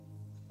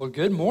Well,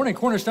 good morning,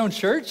 Cornerstone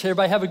Church.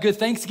 Everybody have a good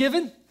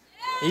Thanksgiving?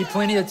 Eat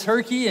plenty of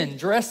turkey and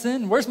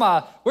dressing. Where's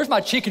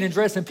my chicken and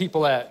dressing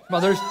people at?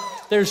 Well,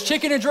 there's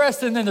chicken and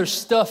dressing, and then there's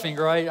stuffing,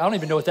 right? I don't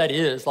even know what that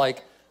is.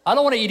 Like, I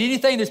don't want to eat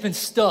anything that's been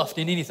stuffed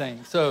in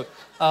anything. So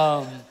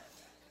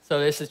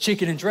it's a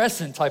chicken and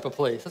dressing type of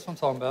place. That's what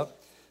I'm talking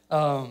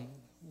about.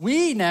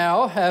 We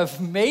now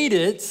have made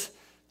it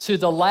to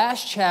the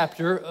last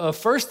chapter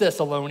of 1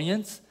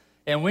 Thessalonians.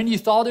 And when you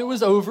thought it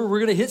was over, we're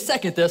going to hit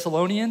 2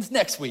 Thessalonians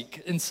next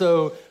week. And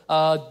so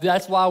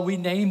that's why we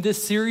named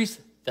this series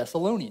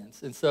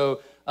Thessalonians. And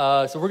so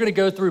we're going to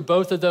go through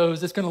both of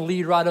those. It's going to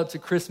lead right up to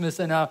Christmas,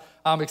 and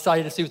I'm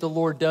excited to see what the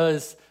Lord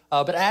does.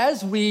 But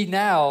as we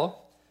now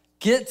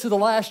get to the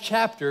last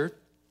chapter,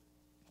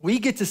 we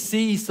get to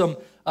see some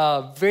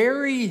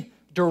very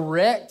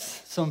direct,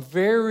 some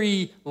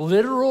very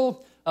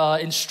literal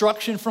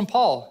instruction from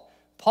Paul.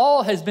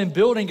 Paul has been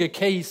building a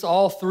case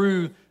all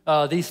through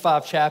these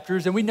 5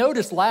 chapters. And we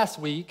noticed last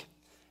week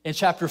in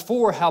chapter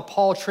 4 how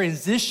Paul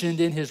transitioned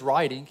in his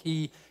writing.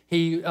 He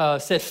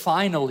said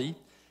finally,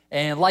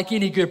 and like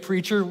any good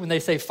preacher, when they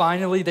say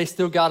finally, they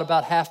still got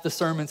about half the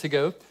sermon to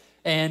go.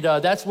 And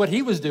that's what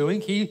he was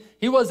doing.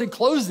 He wasn't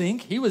closing.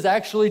 He was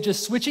actually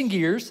just switching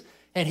gears.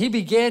 And he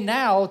began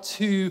now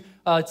to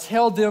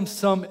tell them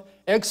some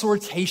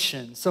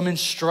exhortation, some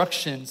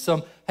instruction,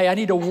 hey, I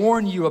need to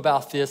warn you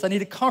about this. I need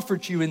to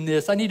comfort you in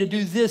this. I need to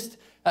do this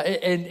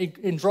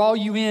and draw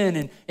you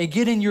in and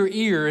get in your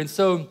ear. And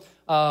so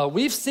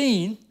we've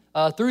seen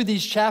through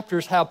these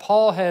chapters how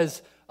Paul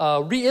has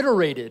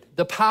reiterated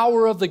the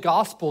power of the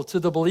gospel to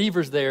the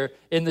believers there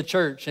in the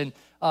church. And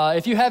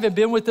if you haven't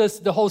been with us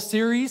the whole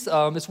series,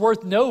 it's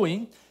worth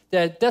knowing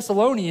that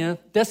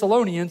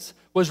Thessalonians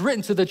was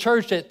written to the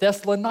church at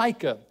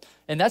Thessalonica.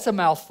 And that's a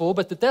mouthful,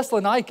 but the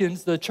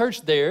Thessalonians, the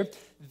church there,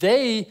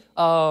 they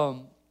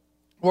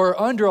were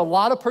under a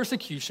lot of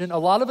persecution, a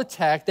lot of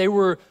attack. They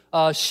were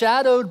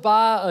shadowed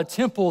by a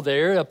temple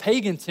there, a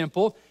pagan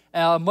temple,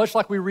 much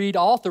like we read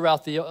all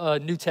throughout the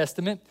New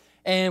Testament.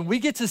 And we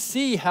get to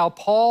see how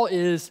Paul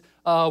is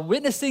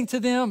witnessing to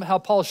them, how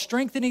Paul is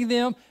strengthening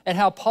them, and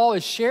how Paul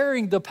is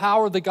sharing the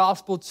power of the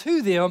gospel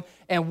to them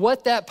and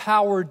what that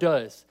power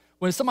does.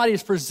 When somebody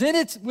is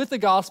presented with the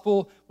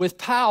gospel with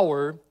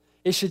power,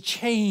 it should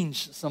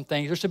change some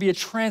things. There should be a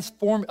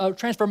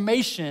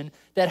transformation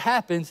that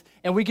happens,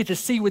 and we get to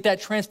see what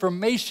that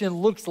transformation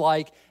looks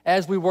like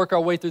as we work our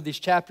way through these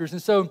chapters.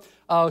 And so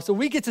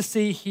we get to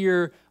see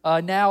here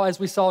now, as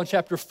we saw in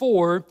chapter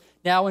 4,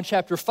 now in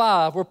chapter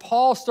 5, where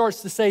Paul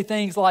starts to say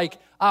things like,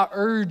 I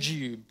urge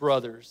you,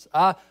 brothers.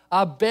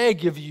 I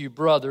beg of you,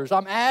 brothers.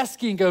 I'm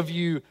asking of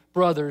you,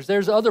 brothers.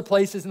 There's other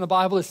places in the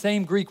Bible, the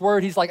same Greek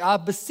word. He's like, I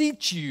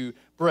beseech you,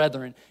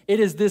 brethren. It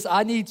is this,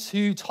 I need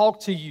to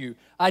talk to you.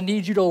 I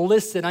need you to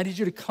listen. I need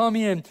you to come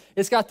in.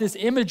 It's got this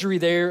imagery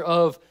there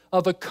of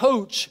a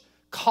coach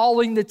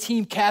calling the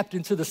team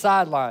captain to the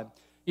sideline.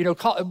 You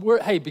know,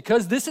 hey,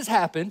 because this has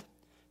happened,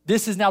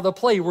 this is now the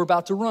play we're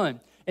about to run.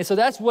 And so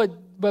that's what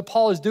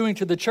Paul is doing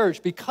to the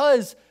church.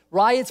 Because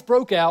riots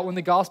broke out when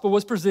the gospel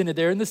was presented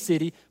there in the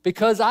city,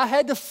 because I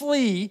had to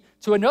flee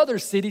to another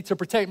city to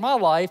protect my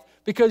life,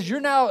 because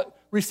you're now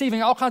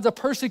receiving all kinds of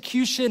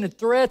persecution and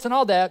threats and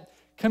all that,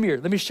 come here,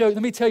 let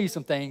me tell you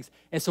some things.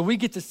 And so we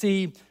get to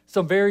see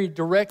some very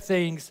direct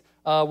things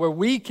where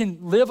we can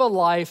live a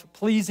life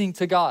pleasing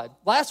to God.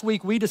 Last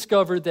week, we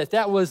discovered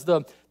that was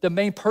the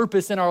main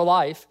purpose in our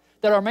life,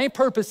 that our main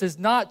purpose is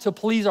not to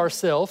please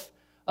ourselves,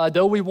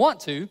 though we want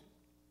to,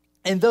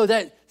 and though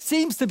that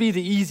seems to be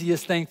the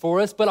easiest thing for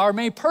us, but our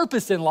main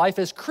purpose in life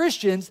as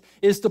Christians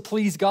is to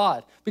please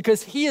God,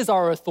 because He is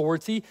our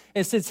authority.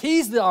 And since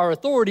He's our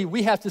authority,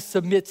 we have to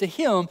submit to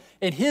Him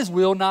and His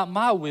will, not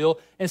my will.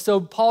 And so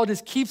Paul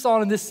just keeps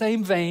on in this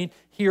same vein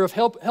here of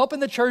helping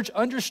the church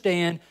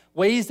understand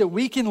ways that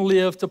we can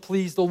live to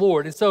please the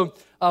Lord. And so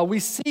we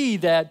see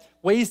that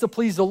ways to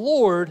please the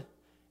Lord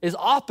is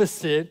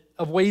opposite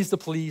of ways to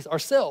please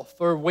ourselves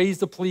or ways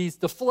to please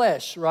the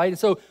flesh, right? And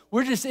so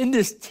we're just in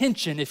this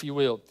tension, if you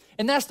will.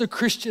 And that's the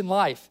Christian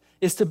life,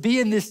 is to be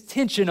in this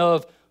tension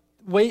of,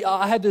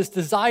 I have this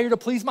desire to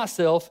please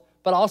myself,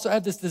 but I also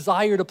have this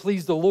desire to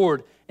please the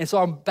Lord. And so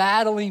I'm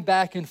battling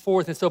back and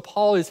forth. And so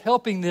Paul is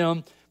helping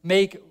them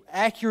make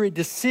accurate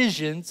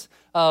decisions,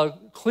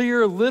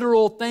 clear,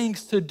 literal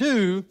things to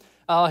do.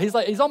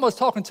 He's almost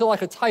talking to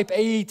like a type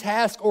A,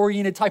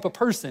 task-oriented type of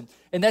person.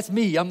 And that's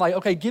me. I'm like,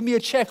 okay, give me a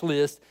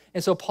checklist.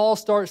 And so Paul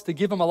starts to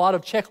give him a lot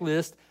of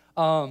checklists.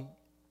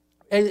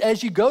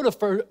 As you go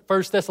to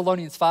 1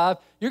 Thessalonians 5,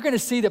 you're going to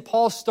see that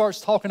Paul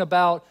starts talking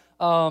about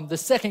the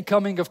second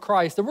coming of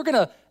Christ. And we're going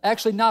to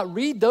actually not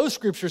read those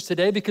scriptures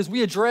today, because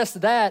we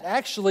addressed that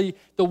actually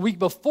the week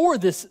before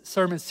this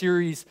sermon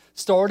series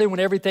started,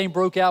 when everything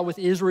broke out with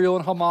Israel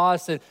and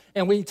Hamas.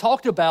 And we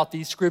talked about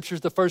these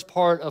scriptures, the first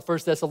part of 1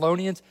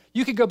 Thessalonians.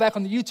 You can go back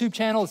on the YouTube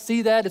channel and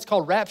see that. It's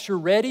called Rapture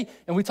Ready.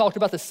 And we talked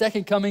about the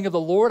second coming of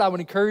the Lord. I would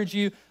encourage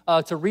you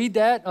to read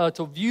that,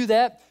 to view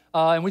that.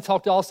 And we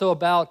talked also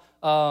about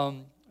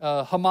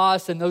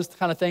Hamas and those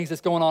kind of things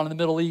that's going on in the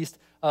Middle East,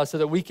 so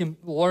that we can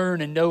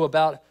learn and know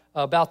about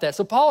about that.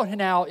 So Paul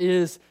now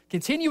is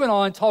continuing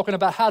on talking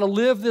about how to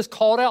live this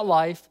called out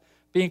life,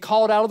 being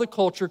called out of the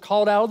culture,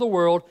 called out of the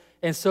world.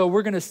 And so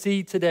we're going to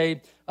see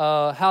today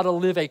how to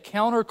live a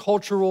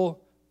countercultural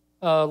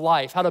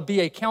life, how to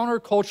be a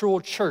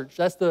countercultural church.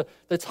 That's the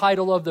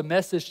title of the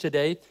message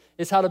today,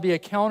 is how to be a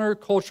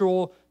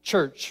countercultural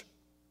church.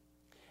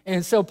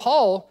 And so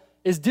Paul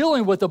is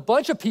dealing with a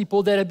bunch of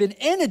people that have been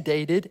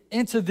inundated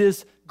into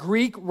this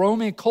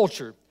Greek-Roman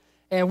culture.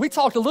 And we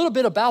talked a little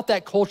bit about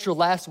that culture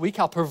last week,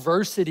 how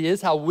perverse it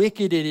is, how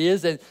wicked it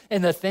is, and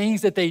the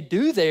things that they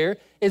do there.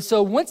 And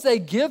so once they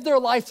give their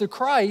life to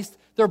Christ,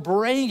 they're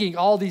bringing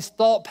all these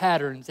thought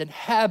patterns and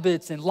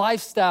habits and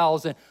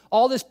lifestyles and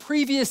all this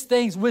previous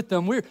things with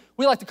them. We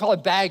like to call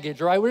it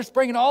baggage, right? We're just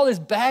bringing all this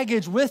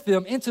baggage with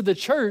them into the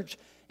church.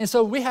 And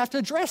so we have to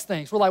address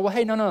things. We're like, well,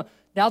 hey, no.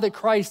 Now that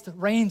Christ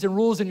reigns and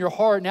rules in your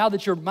heart, now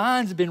that your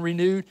mind's been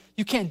renewed,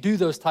 you can't do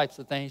those types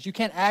of things. You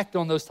can't act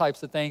on those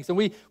types of things. And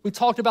we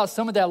talked about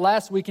some of that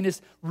last week, and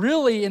it's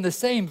really in the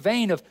same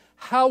vein of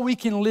how we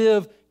can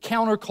live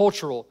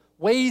countercultural,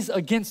 ways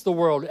against the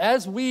world.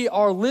 As we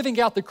are living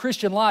out the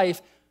Christian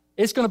life,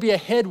 it's going to be a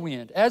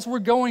headwind. As we're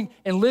going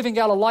and living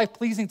out a life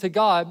pleasing to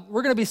God,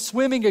 we're going to be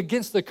swimming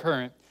against the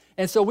current.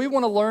 And so we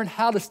want to learn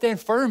how to stand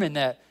firm in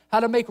that,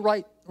 how to make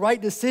right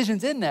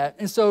decisions in that.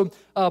 And so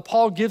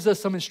Paul gives us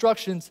some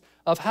instructions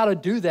of how to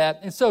do that.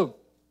 And so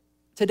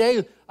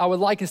today I would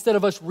like, instead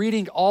of us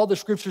reading all the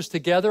scriptures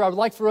together, I would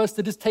like for us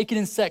to just take it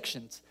in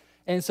sections.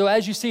 And so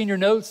as you see in your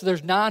notes,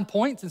 there's 9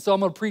 points. And so I'm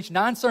going to preach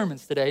 9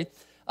 sermons today.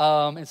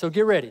 And so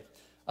get ready.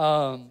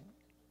 I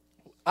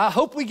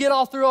hope we get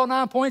all through all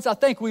 9 points. I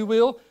think we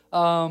will.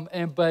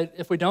 But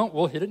if we don't,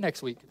 we'll hit it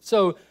next week.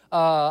 So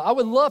I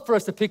would love for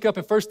us to pick up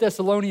in 1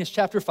 Thessalonians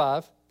chapter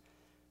 5,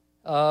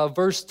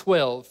 verse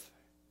 12.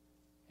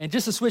 And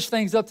just to switch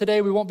things up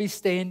today, we won't be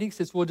standing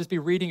since we'll just be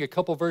reading a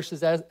couple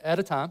verses at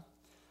a time.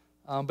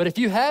 But if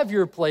you have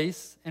your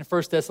place in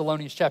 1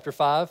 Thessalonians chapter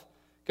 5,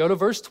 go to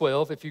verse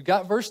 12. If you've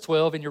got verse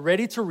 12 and you're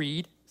ready to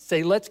read,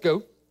 say, let's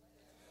go.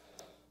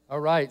 All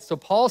right, so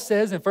Paul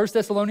says in 1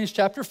 Thessalonians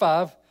chapter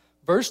 5,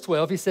 verse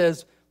 12, he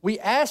says, we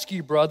ask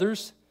you,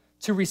 brothers,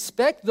 to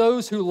respect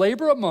those who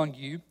labor among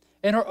you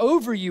and are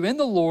over you in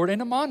the Lord and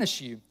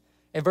admonish you.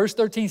 And verse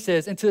 13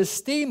 says, and to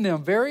esteem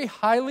them very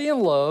highly in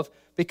love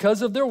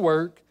because of their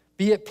work,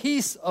 be at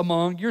peace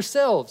among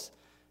yourselves.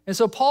 And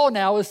so Paul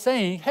now is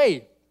saying,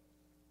 hey,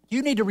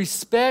 you need to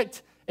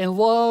respect and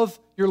love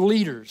your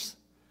leaders.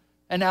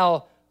 And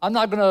now I'm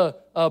not going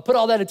to put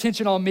all that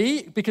attention on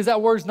me, because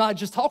that word's not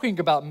just talking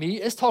about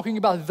me. It's talking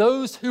about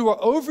those who are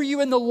over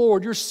you in the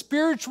Lord, your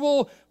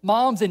spiritual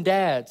moms and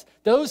dads,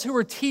 those who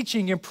are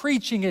teaching and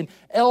preaching, and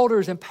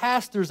elders and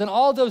pastors and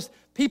all those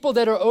people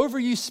that are over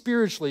you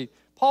spiritually.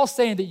 Paul's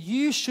saying that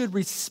you should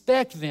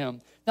respect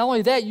them. Not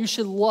only that, you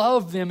should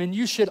love them and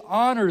you should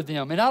honor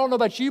them. And I don't know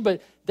about you,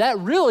 but that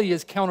really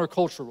is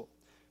countercultural,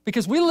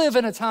 because we live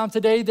in a time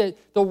today that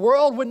the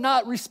world would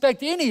not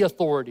respect any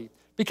authority,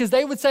 because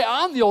they would say,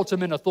 I'm the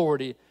ultimate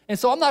authority. And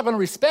so I'm not going to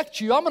respect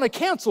you. I'm going to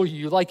cancel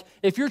you. Like,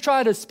 if you're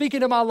trying to speak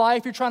into my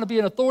life, you're trying to be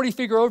an authority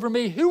figure over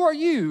me, who are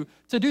you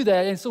to do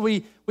that? And so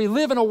we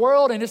live in a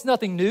world, and it's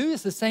nothing new.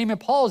 It's the same in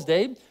Paul's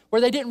day, where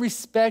they didn't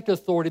respect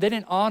authority. They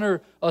didn't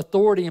honor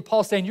authority. And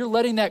Paul's saying, you're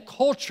letting that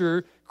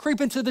culture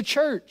creep into the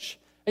church,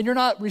 and you're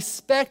not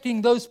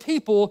respecting those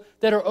people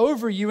that are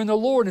over you in the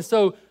Lord. And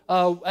so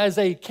as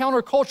a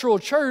countercultural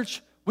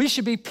church, we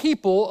should be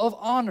people of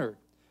honor.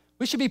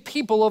 We should be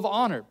people of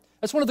honor.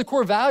 That's one of the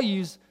core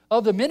values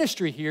of the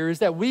ministry here, is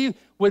that we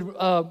would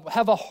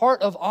have a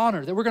heart of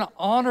honor, that we're going to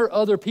honor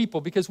other people,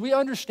 because we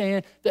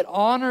understand that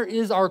honor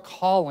is our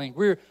calling.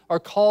 We are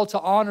called to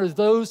honor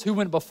those who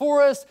went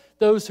before us,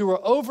 those who are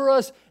over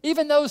us,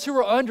 even those who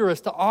are under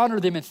us, to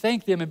honor them and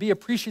thank them and be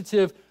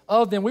appreciative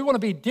of them. We want to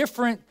be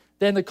different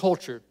than the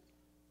culture.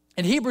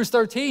 And Hebrews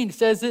 13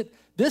 says it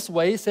this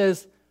way. It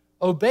says,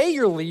 obey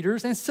your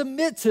leaders and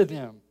submit to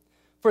them,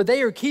 for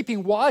they are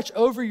keeping watch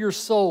over your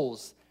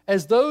souls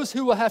as those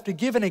who will have to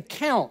give an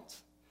account.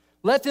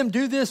 Let them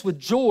do this with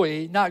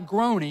joy, not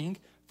groaning,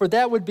 for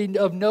that would be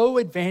of no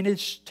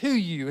advantage to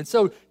you. And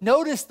so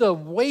notice the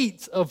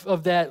weight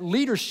of that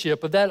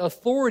leadership, of that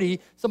authority,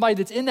 somebody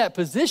that's in that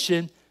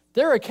position.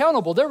 They're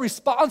accountable. They're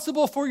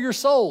responsible for your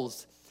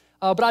souls.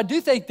 But I do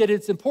think that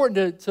it's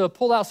important to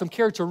pull out some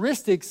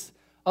characteristics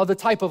of the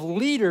type of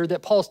leader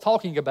that Paul's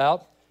talking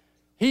about.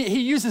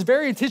 He uses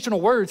very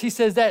intentional words. He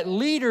says that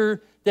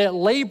leader that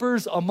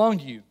labors among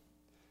you.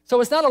 So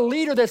it's not a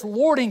leader that's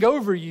lording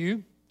over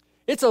you.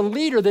 It's a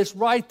leader that's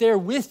right there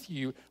with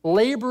you,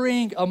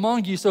 laboring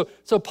among you. So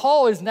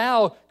Paul is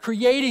now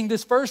creating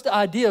this first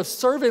idea of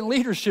servant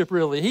leadership,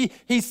 really.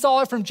 He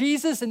saw it from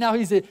Jesus, and now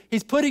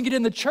he's putting it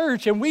in the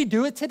church, and we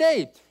do it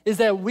today, is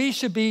that we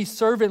should be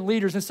servant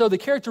leaders. And so the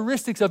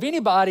characteristics of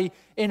anybody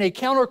in a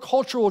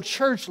countercultural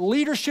church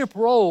leadership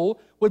role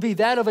would be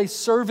that of a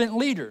servant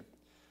leader.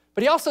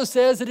 But he also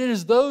says that it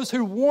is those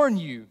who warn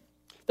you,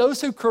 those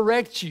who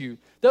correct you,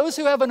 those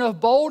who have enough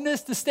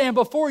boldness to stand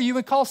before you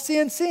and call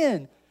sin,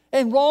 sin,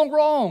 And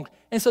wrong.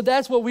 And so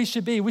that's what we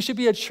should be. We should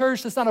be a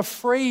church that's not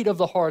afraid of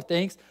the hard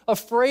things,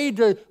 afraid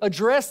to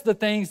address the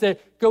things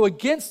that go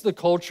against the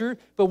culture,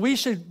 but we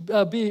should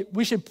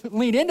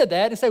lean into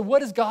that and say, what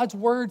does God's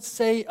word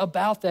say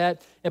about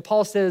that? And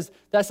Paul says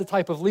that's the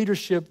type of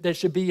leadership that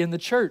should be in the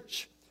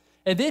church.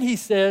 And then he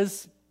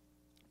says,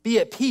 be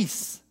at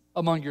peace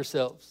among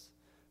yourselves.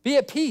 Be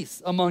at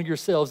peace among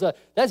yourselves.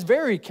 That's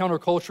very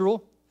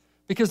countercultural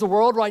because the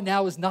world right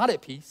now is not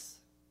at peace.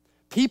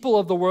 People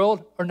of the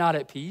world are not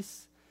at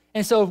peace.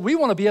 And so we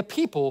want to be a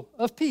people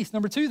of peace.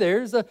 Number two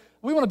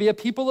we want to be a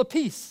people of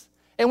peace.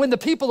 And when the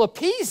people of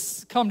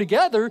peace come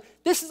together,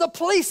 this is a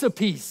place of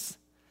peace.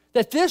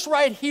 That this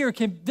right here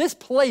this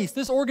place,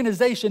 this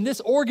organization, this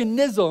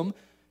organism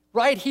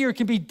right here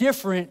can be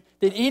different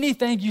than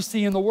anything you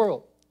see in the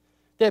world.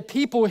 That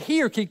people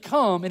here can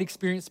come and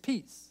experience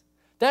peace.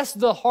 That's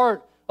the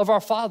heart of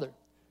our Father.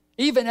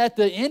 Even at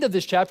the end of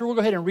this chapter, we'll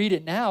go ahead and read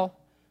it now,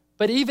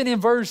 but even in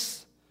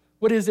verse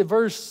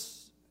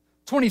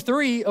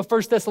 23 of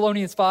 1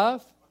 Thessalonians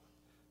 5,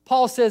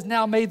 Paul says,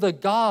 now may the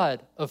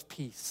God of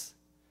peace.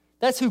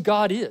 That's who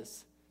God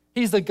is.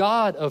 He's the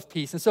God of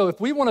peace. And so if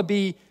we want to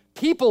be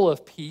people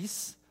of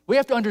peace, we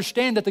have to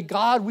understand that the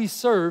God we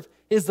serve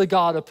is the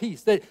God of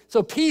peace.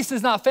 So peace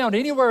is not found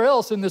anywhere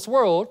else in this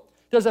world.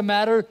 It doesn't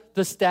matter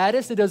the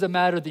status. It doesn't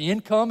matter the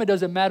income. It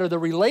doesn't matter the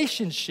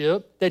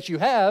relationship that you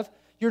have.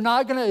 You're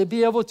not going to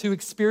be able to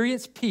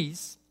experience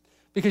peace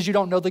because you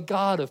don't know the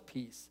God of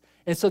peace.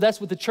 And so that's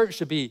what the church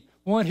should be,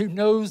 one who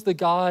knows the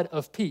God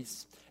of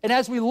peace. And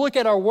as we look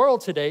at our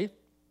world today,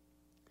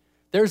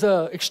 there's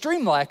an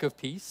extreme lack of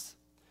peace.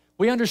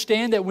 We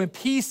understand that when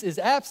peace is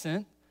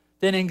absent,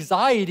 then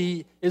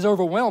anxiety is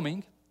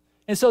overwhelming.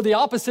 And so the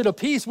opposite of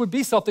peace would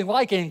be something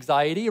like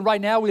anxiety. And right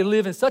now we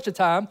live in such a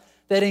time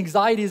that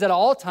anxiety is at an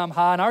all-time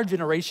high in our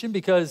generation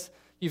because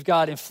you've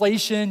got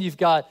inflation, you've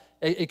got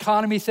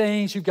economy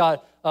things, you've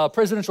got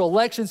presidential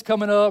elections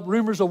coming up,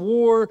 rumors of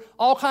war,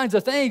 all kinds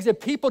of things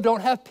that people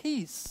don't have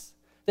peace.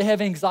 They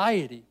have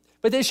anxiety.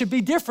 But they should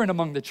be different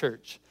among the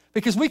church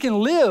because we can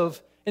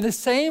live in the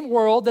same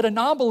world that a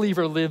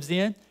non-believer lives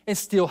in and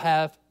still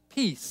have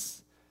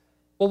peace.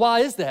 Well,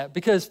 why is that?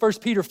 Because 1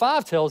 Peter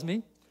 5 tells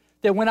me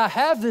that when I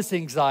have this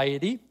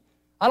anxiety,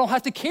 I don't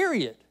have to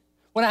carry it.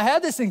 When I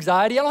have this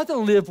anxiety, I don't have to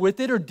live with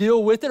it or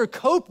deal with it or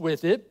cope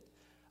with it.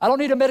 I don't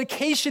need a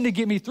medication to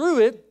get me through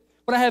it.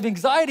 When I have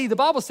anxiety, the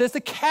Bible says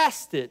to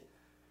cast it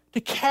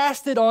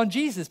on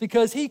Jesus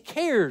because he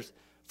cares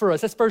for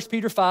us. That's 1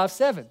 Peter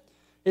 5:7.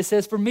 It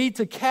says, for me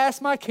to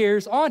cast my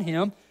cares on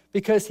him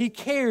because he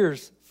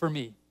cares for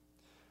me.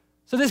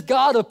 So this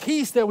God of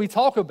peace that we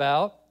talk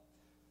about,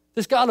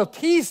 this God of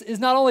peace is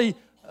not only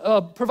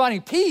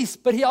providing peace,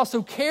 but he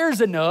also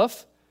cares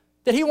enough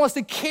that he wants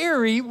to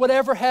carry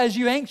whatever has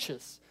you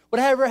anxious,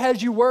 whatever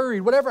has you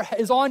worried, whatever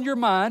is on your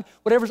mind,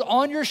 whatever's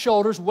on your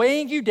shoulders,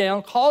 weighing you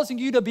down, causing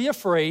you to be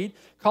afraid,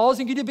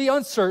 causing you to be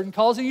uncertain,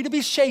 causing you to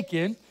be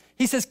shaken.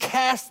 He says,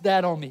 cast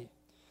that on me.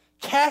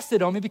 Cast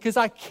it on me because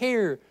I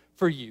care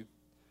for you.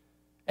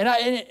 And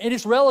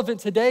it's relevant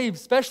today,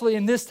 especially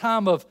in this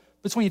time of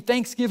between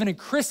Thanksgiving and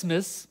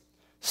Christmas.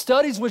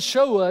 Studies would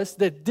show us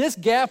that this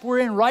gap we're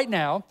in right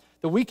now,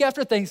 the week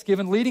after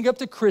Thanksgiving, leading up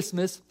to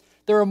Christmas,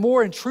 there are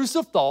more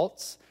intrusive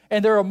thoughts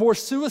and there are more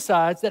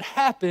suicides that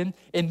happen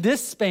in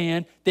this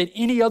span than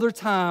any other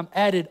time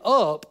added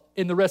up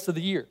in the rest of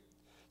the year.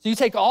 So you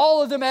take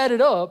all of them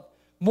added up,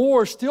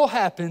 more still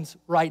happens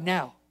right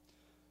now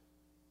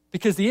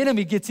because the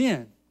enemy gets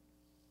in,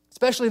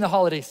 especially in the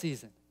holiday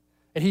season,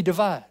 and he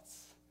divides.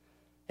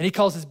 And he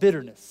causes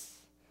bitterness.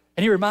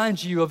 And he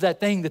reminds you of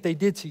that thing that they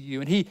did to you.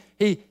 And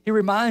he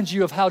reminds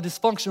you of how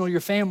dysfunctional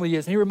your family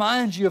is. And he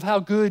reminds you of how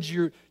good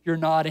you're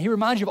not. And he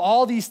reminds you of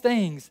all these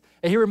things.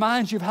 And he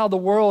reminds you of how the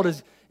world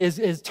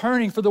is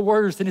turning for the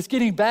worst. And it's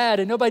getting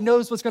bad. And nobody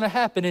knows what's going to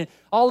happen. And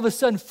all of a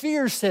sudden,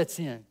 fear sets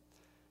in.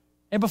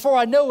 And before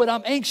I know it,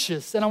 I'm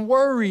anxious. And I'm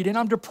worried. And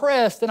I'm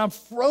depressed. And I'm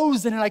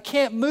frozen. And I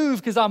can't move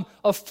because I'm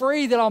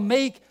afraid that I'll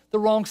make the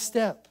wrong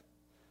step.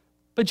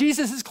 But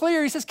Jesus is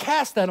clear. He says,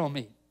 cast that on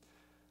me.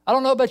 I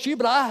don't know about you,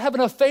 but I have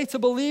enough faith to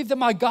believe that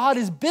my God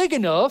is big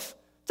enough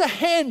to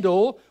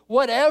handle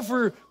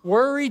whatever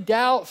worry,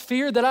 doubt,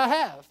 fear that I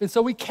have. And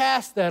so we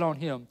cast that on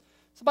him.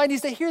 Somebody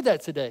needs to hear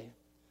that today.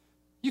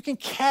 You can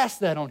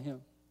cast that on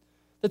him.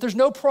 That there's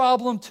no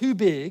problem too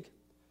big,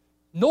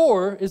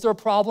 nor is there a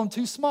problem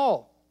too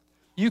small.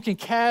 You can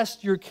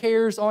cast your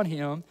cares on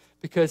him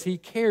because he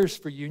cares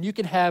for you. And you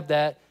can have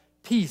that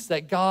peace.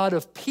 That God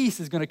of peace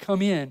is going to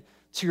come in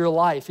to your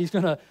life. He's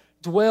going to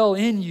dwell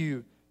in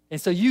you. And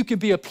so you can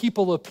be a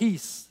people of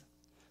peace.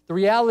 The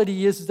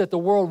reality is that the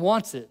world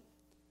wants it,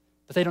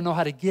 but they don't know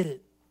how to get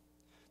it.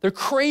 They're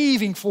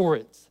craving for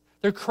it.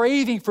 They're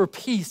craving for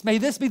peace. May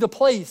this be the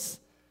place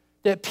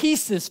that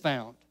peace is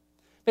found.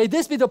 May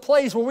this be the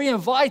place where we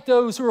invite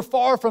those who are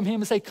far from him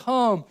and say,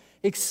 come,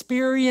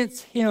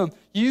 experience him.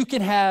 You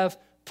can have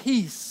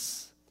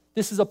peace.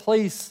 This is a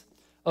place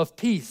of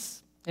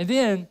peace. And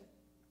then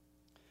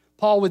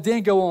Paul would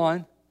then go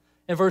on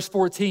in verse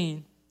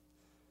 14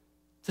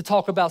 to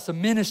talk about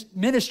some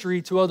ministry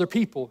to other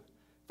people.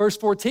 Verse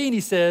 14,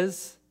 he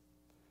says,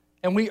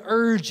 and we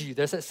urge you,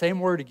 that's that same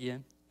word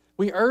again.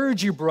 We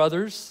urge you,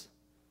 brothers,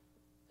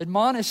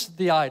 admonish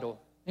the idle,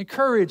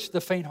 encourage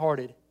the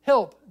faint-hearted,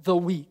 help the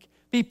weak,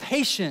 be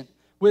patient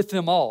with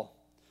them all.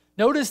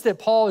 Notice that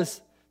Paul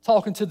is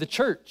talking to the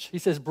church. He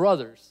says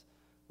brothers.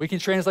 We can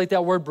translate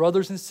that word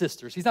brothers and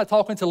sisters. He's not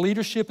talking to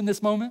leadership in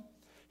this moment.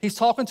 He's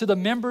talking to the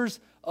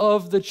members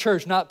of the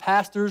church, not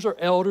pastors or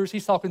elders.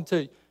 He's talking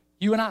to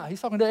you and I.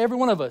 He's talking to every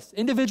one of us,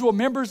 individual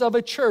members of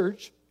a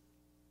church.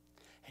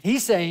 And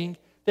he's saying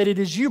that it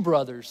is you,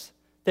 brothers,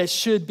 that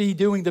should be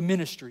doing the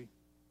ministry.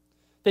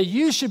 That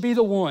you should be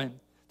the one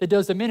that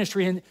does the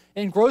ministry. And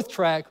in Growth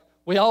Track,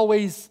 we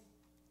always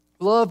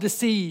love to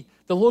see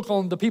the look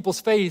on the people's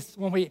face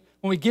when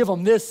we give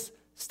them this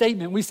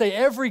statement. We say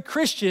every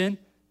Christian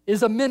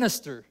is a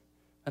minister.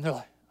 And they're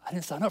like, I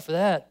didn't sign up for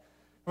that.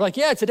 We're like,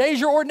 yeah,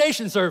 today's your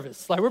ordination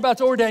service. Like, we're about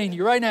to ordain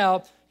you right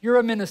now. You're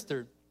a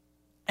minister.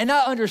 And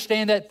I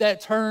understand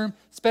that term,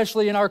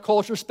 especially in our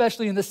culture,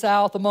 especially in the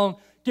South, among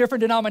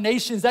different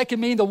denominations, that can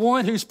mean the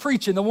one who's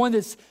preaching, the one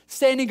that's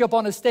standing up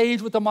on a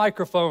stage with a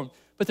microphone.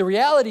 But the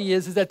reality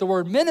is that the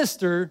word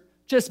minister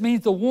just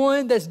means the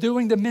one that's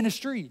doing the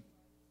ministry.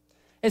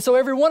 And so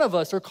every one of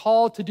us are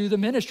called to do the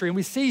ministry. And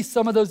we see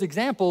some of those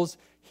examples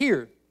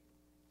here.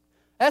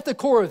 At the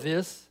core of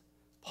this,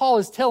 Paul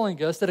is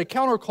telling us that a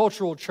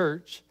countercultural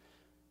church,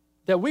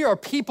 that we are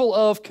people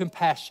of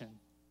compassion.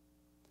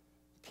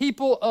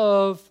 People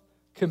of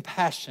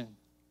compassion.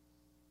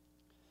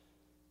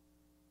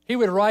 He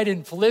would write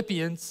in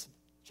Philippians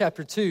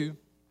chapter 2,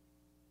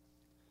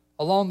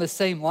 along the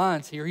same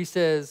lines here. He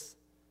says,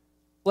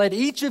 let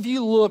each of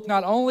you look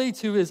not only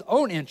to his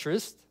own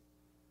interest,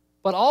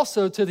 but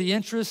also to the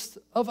interest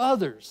of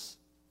others.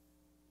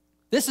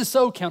 This is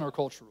so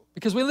countercultural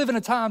because we live in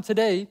a time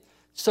today,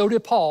 so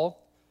did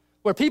Paul,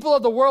 where people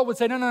of the world would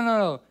say,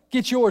 no,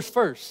 get yours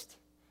first.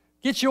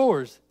 Get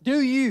yours.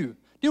 Do you.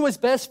 Do what's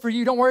best for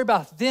you. Don't worry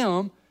about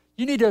them.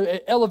 You need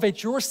to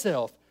elevate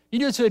yourself. You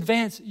need to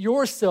advance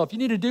yourself. You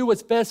need to do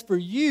what's best for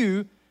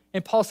you.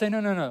 And Paul's saying,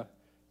 no.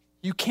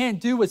 You can't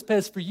do what's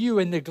best for you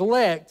and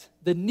neglect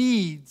the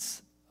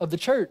needs of the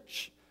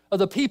church, of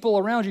the people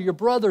around you, your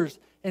brothers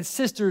and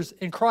sisters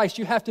in Christ.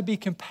 You have to be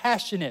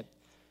compassionate.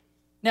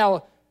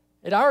 Now,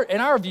 in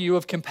our view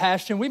of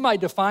compassion, we might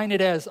define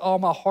it as, oh,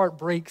 my heart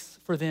breaks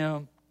for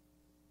them.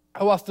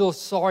 Oh, I feel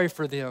sorry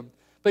for them.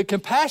 But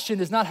compassion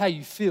is not how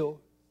you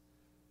feel.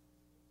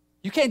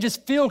 You can't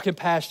just feel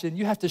compassion.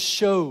 You have to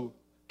show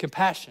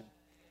compassion.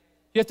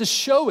 You have to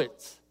show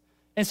it.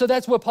 And so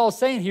that's what Paul's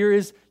saying here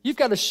is you've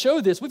got to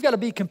show this. We've got to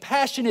be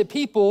compassionate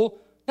people,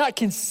 not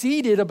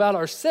conceited about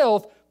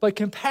ourselves, but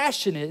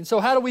compassionate. And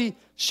so how do we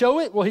show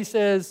it? Well, he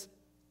says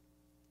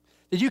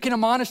that you can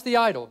admonish the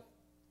idle.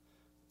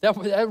 That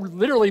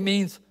literally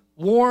means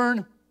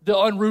warn the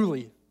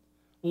unruly.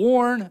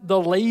 Warn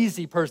the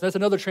lazy person. That's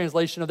another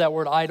translation of that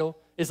word idle,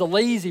 is a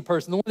lazy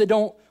person, the one that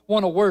don't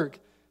want to work.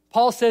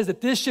 Paul says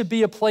that this should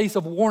be a place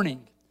of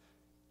warning.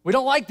 We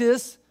don't like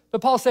this, but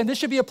Paul's saying this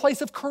should be a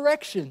place of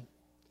correction.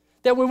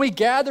 That when we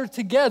gather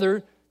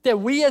together, that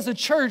we as a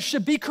church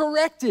should be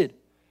corrected.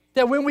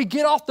 That when we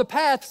get off the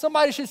path,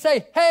 somebody should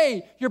say,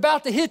 hey, you're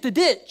about to hit the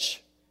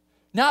ditch.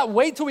 Not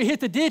wait till we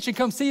hit the ditch and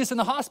come see us in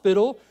the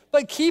hospital,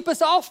 but keep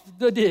us off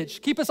the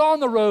ditch. Keep us on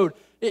the road,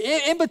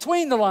 in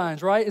between the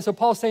lines, right? And so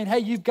Paul's saying, hey,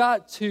 you've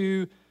got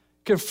to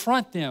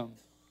confront them.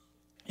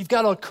 You've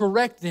got to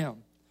correct them.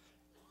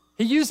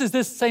 He uses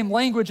this same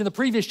language in the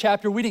previous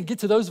chapter. We didn't get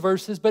to those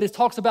verses, but it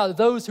talks about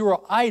those who are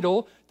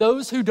idle,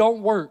 those who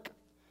don't work.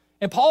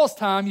 In Paul's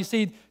time, you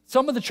see,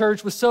 some of the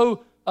church was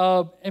so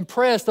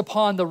impressed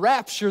upon the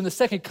rapture and the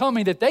second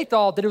coming that they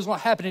thought that it was going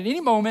to happen at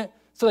any moment,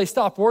 so they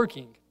stopped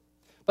working.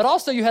 But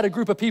also you had a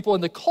group of people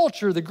in the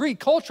culture, the Greek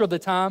culture of the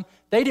time,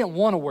 they didn't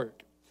want to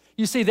work.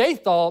 You see, they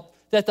thought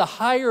that the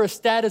higher a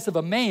status of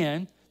a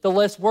man, the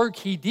less work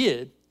he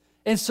did.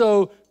 And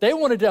so they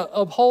wanted to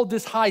uphold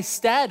this high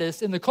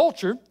status in the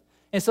culture,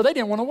 and so they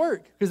didn't want to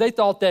work because they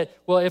thought that,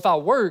 well, if I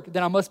work,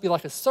 then I must be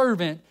like a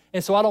servant,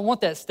 and so I don't want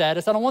that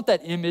status. I don't want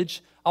that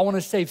image. I want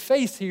to save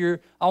face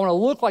here. I want to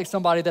look like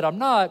somebody that I'm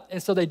not,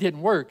 and so they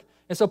didn't work.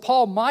 And so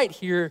Paul might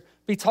here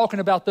be talking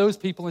about those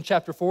people in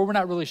chapter 4. We're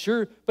not really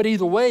sure, but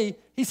either way,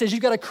 he says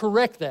you've got to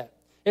correct that.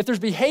 If there's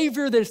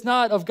behavior that's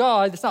not of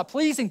God, that's not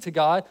pleasing to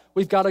God,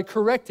 we've got to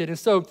correct it. And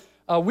so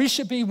we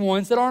should be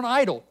ones that aren't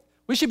idle.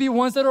 We should be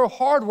ones that are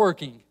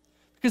hardworking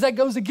because that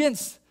goes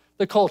against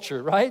the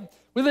culture, right?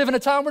 We live in a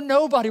time where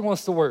nobody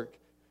wants to work.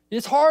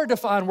 It's hard to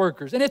find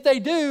workers. And if they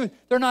do,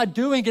 they're not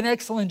doing an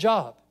excellent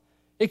job.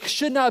 It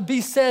should not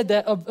be said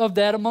that of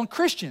that among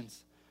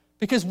Christians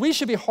because we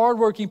should be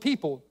hardworking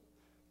people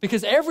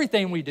because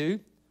everything we do,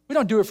 we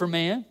don't do it for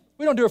man.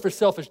 We don't do it for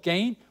selfish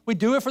gain. We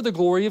do it for the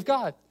glory of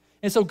God.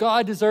 And so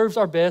God deserves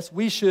our best.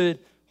 We should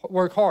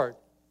work hard.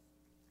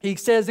 He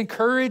says,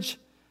 encourage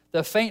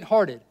the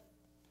faint-hearted.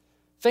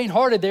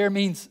 Faint-hearted there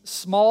means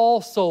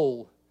small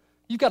soul.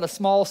 You've got a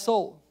small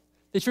soul.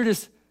 That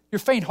you're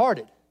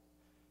faint-hearted.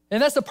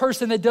 And that's the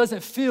person that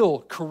doesn't feel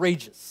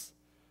courageous.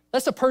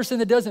 That's a person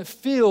that doesn't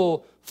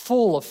feel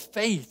full of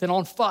faith and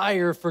on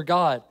fire for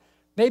God.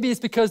 Maybe it's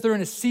because they're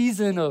in a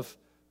season of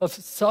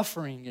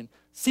suffering and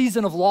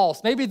season of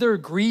loss. Maybe they're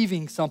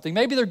grieving something.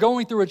 Maybe they're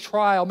going through a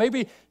trial.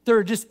 Maybe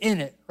they're just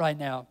in it right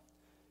now.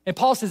 And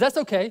Paul says, that's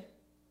okay.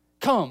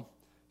 Come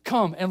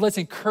and let's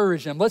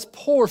encourage them. Let's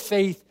pour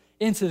faith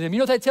into them. You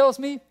know what that tells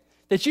me?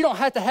 That you don't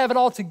have to have it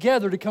all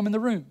together to come in the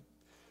room.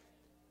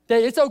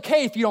 That it's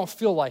okay if you don't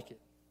feel like it.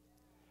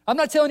 I'm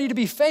not telling you to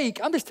be fake.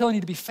 I'm just telling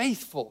you to be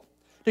faithful.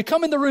 To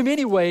come in the room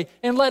anyway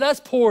and let us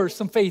pour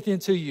some faith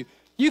into you.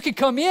 You can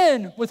come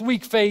in with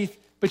weak faith,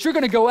 but you're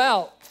going to go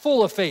out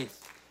full of faith.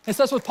 And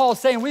so that's what Paul's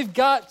saying. We've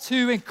got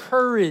to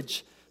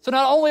encourage. So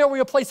not only are we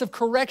a place of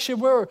correction,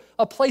 we're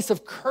a place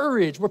of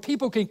courage where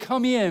people can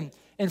come in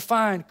and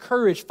find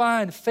courage,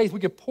 find faith. We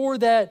can pour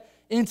that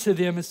into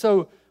them. And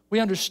so we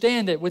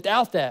understand that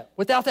without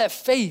that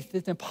faith,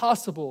 it's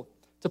impossible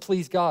to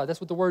please God.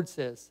 That's what the word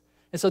says.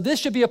 And so this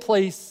should be a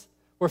place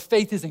where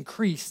faith is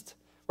increased,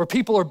 where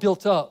people are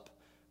built up.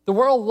 The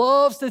world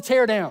loves to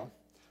tear down.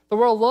 The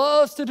world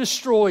loves to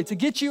destroy, to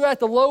get you at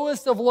the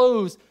lowest of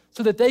lows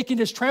so that they can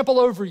just trample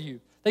over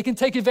you. They can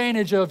take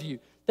advantage of you.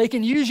 They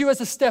can use you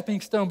as a stepping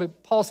stone.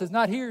 But Paul says,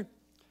 not here,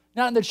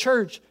 not in the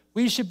church.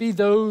 We should be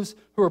those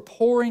who are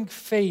pouring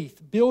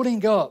faith,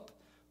 building up.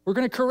 We're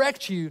going to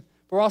correct you,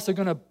 but we're also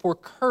going to pour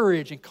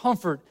courage and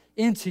comfort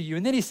into you.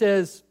 And then he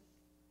says,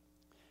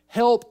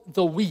 help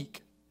the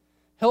weak.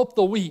 Help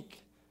the weak.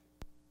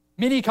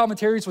 Many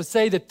commentaries would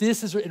say that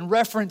this is in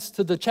reference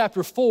to the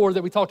chapter 4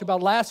 that we talked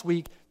about last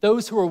week,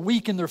 those who are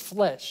weak in their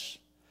flesh,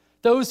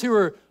 those who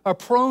are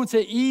prone to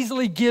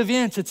easily give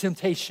in to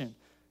temptation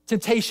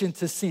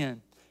to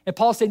sin. And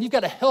Paul's saying, you've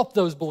got to help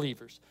those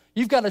believers.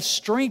 You've got to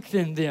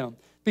strengthen them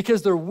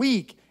because they're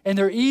weak and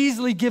they're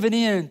easily given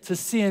in to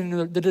sin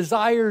and the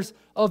desires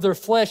of their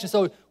flesh. And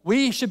so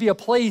we should be a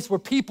place where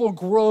people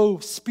grow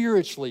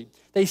spiritually.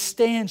 They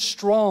stand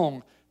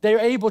strong. They're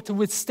able to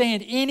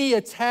withstand any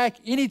attack,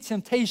 any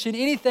temptation,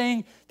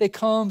 anything that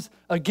comes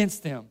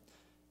against them.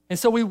 And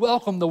so we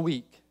welcome the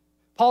weak.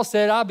 Paul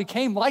said, I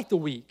became like the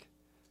weak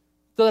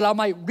so that I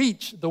might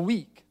reach the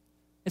weak.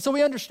 And so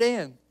we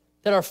understand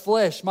that our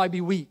flesh might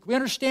be weak. We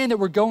understand that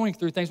we're going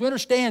through things. We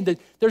understand that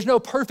there's no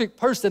perfect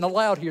person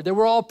allowed here, that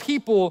we're all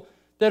people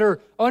that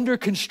are under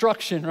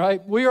construction,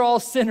 right? We are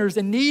all sinners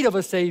in need of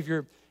a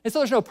Savior. And so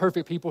there's no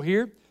perfect people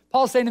here.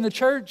 Paul's saying in the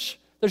church,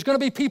 there's going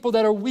to be people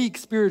that are weak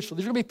spiritually.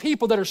 There's going to be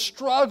people that are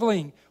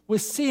struggling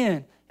with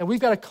sin, and we've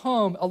got to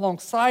come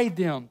alongside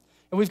them,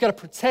 and we've got to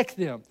protect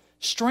them,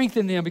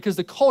 strengthen them, because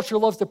the culture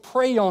loves to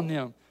prey on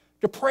them,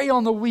 to prey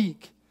on the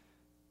weak.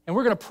 And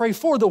we're going to pray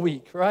for the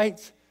weak,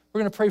 right? We're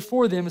going to pray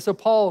for them. And so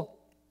Paul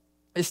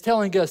is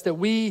telling us that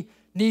we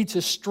need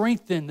to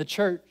strengthen the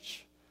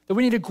church, that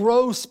we need to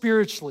grow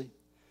spiritually.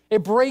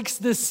 It breaks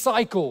this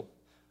cycle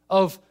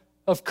of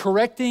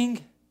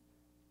correcting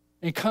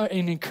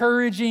and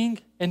encouraging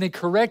and then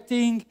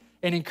correcting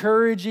and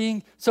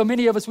encouraging. So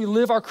many of us, we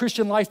live our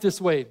Christian life this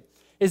way,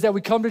 is that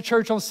we come to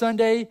church on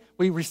Sunday,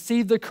 we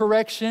receive the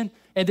correction,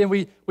 and then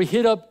we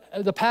hit up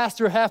the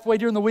pastor halfway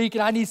during the week,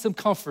 and I need some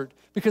comfort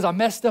because I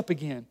messed up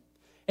again.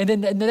 And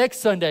then the next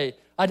Sunday,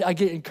 I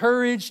get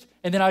encouraged,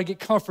 and then I get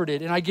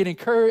comforted, and I get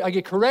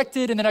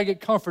corrected, and then I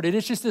get comforted.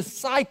 It's just this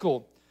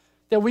cycle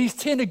that we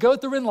tend to go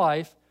through in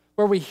life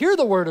where we hear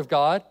the word of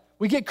God,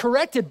 we get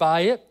corrected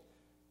by it,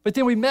 but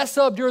then we mess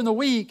up during the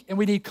week, and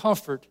we need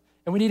comfort,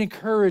 and we need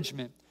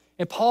encouragement.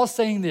 And Paul's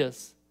saying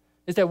this,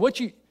 is that what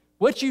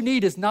you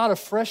need is not a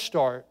fresh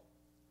start.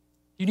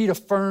 You need a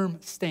firm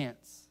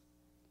stance.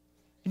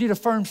 You need a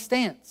firm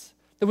stance,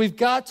 that we've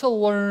got to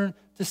learn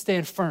to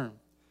stand firm.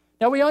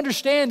 Now, we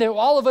understand that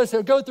all of us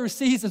go through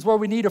seasons where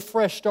we need a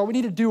fresh start. We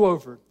need a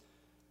do-over.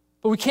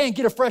 But we can't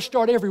get a fresh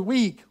start every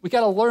week. We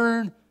got to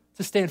learn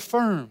to stand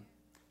firm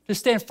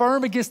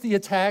against the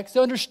attacks,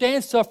 to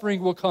understand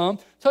suffering will come,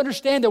 to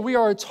understand that we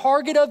are a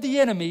target of the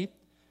enemy,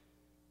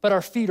 but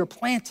our feet are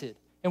planted,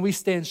 and we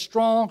stand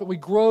strong, and we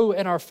grow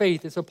in our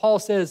faith. And so Paul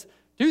says,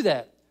 do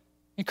that.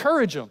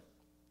 Encourage them.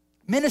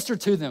 Minister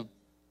to them.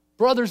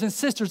 Brothers and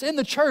sisters in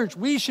the church,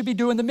 we should be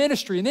doing the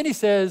ministry. And then he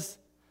says,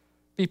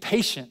 be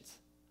patient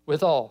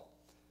with all.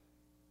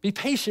 Be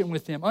patient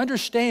with them.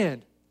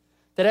 Understand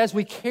that as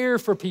we care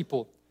for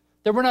people,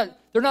 that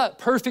they're not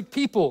perfect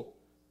people,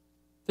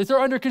 that they're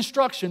under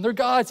construction. They're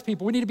God's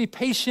people. We need to be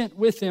patient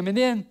with them. And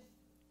then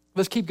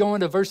let's keep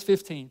going to verse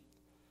 15.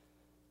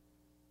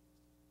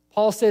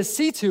 Paul says,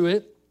 see to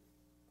it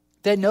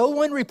that no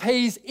one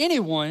repays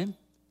anyone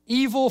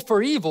evil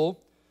for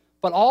evil,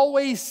 but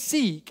always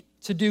seek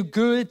to do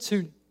good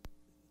to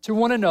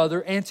one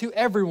another and to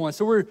everyone.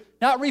 So we're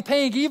not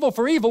repaying evil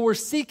for evil. We're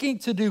seeking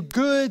to do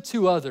good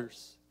to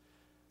others.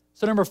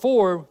 So number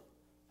 4,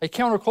 a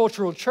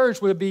countercultural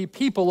church would be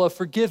people of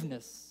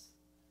forgiveness.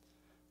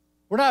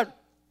 We're not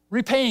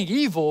repaying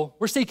evil.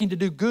 We're seeking to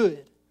do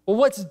good. Well,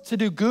 what's to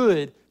do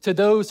good to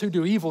those who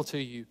do evil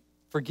to you?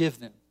 Forgive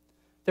them.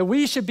 That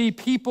we should be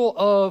people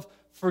of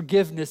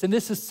forgiveness. And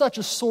this is such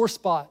a sore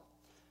spot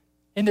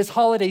in this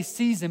holiday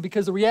season,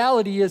 because the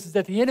reality is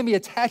that the enemy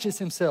attaches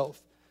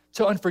himself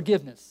to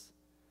unforgiveness.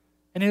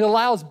 and it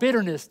allows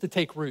bitterness to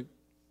take root.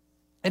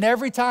 And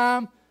every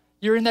time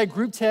you're in that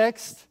group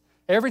text,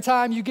 every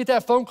time you get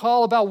that phone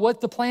call about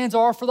what the plans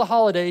are for the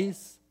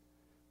holidays,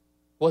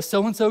 was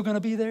so-and-so going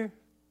to be there?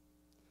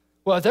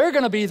 Well, if they're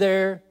going to be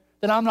there,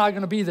 then I'm not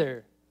going to be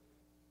there.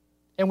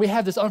 And we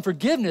have this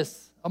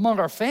unforgiveness among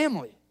our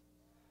family.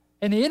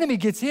 And the enemy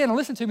gets in, and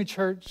listen to me,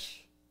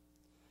 church.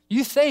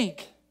 You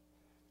think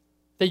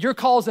that you're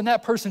causing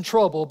that person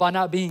trouble by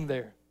not being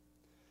there.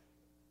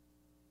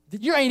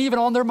 You ain't even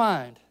on their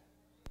mind.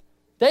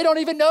 They don't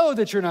even know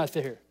that you're not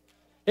there.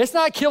 It's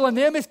not killing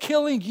them, it's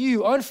killing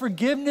you.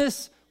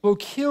 Unforgiveness will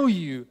kill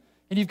you,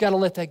 and you've got to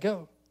let that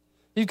go.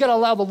 You've got to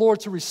allow the Lord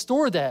to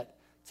restore that,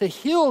 to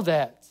heal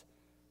that.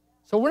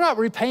 So we're not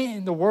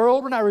repaying the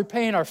world, we're not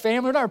repaying our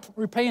family, we're not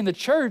repaying the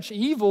church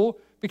evil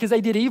because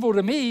they did evil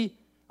to me.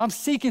 I'm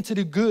seeking to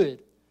do good,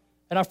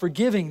 and I'm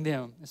forgiving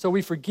them. And so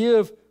we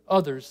forgive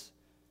others.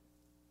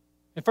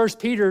 In 1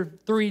 Peter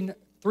 3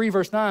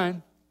 verse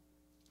 9,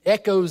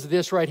 echoes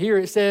this right here.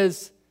 It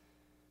says,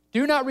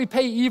 do not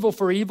repay evil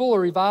for evil or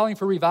reviling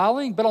for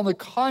reviling, but on the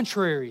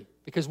contrary,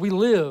 because we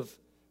live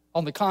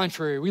on the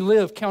contrary, we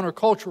live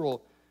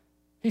countercultural.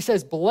 He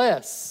says,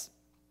 bless,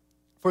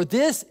 for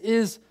this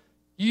is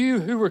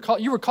you were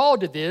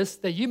called to this,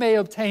 that you may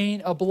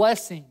obtain a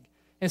blessing.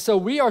 And so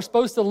we are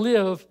supposed to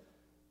live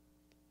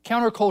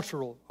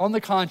countercultural, on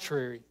the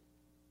contrary.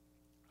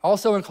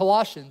 Also in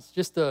Colossians,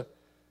 just to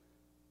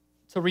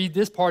read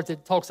this part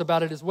that talks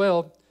about it as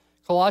well,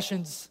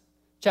 Colossians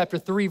chapter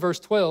 3, verse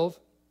 12,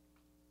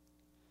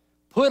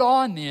 put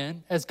on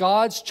then, as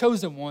God's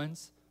chosen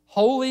ones,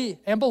 holy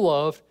and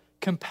beloved,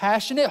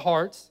 compassionate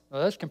hearts.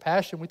 Well, that's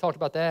compassion. We talked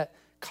about that.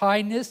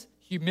 Kindness,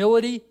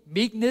 humility,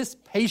 meekness,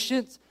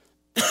 patience,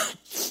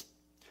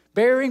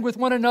 bearing with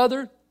one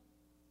another.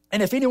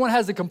 And if anyone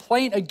has a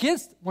complaint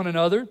against one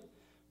another,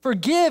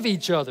 forgive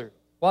each other.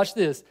 Watch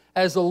this.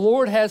 As the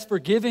Lord has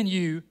forgiven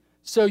you,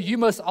 so you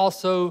must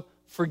also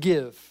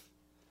forgive.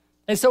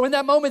 And so in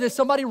that moment that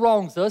somebody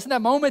wrongs us, in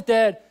that moment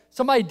that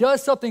somebody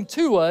does something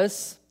to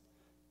us,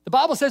 the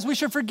Bible says we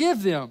should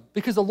forgive them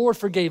because the Lord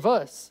forgave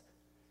us.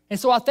 And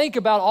so I think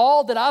about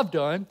all that I've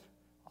done,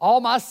 all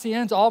my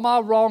sins, all my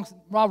wrongs,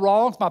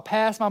 my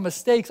past, my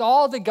mistakes,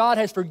 all that God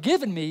has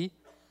forgiven me.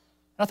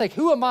 And I think,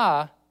 who am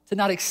I to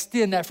not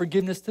extend that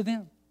forgiveness to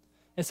them?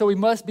 And so we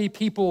must be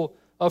people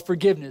of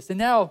forgiveness. And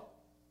now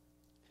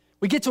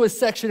we get to a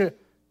section, a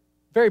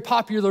very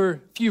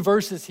popular few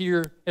verses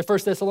here in 1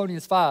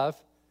 Thessalonians 5.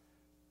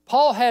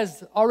 Paul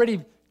has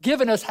already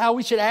given us how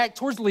we should act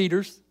towards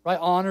leaders, right?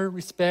 Honor,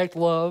 respect,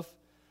 love.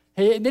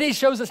 And then he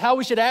shows us how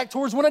we should act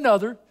towards one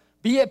another,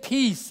 be at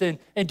peace and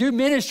do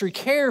ministry,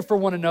 care for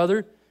one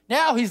another.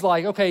 Now he's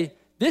like, okay,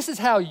 this is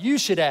how you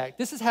should act.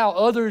 This is how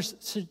others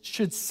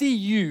should see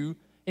you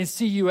and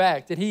see you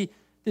act. And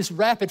this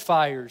rapid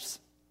fires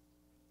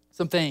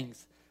some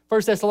things.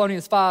 1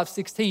 Thessalonians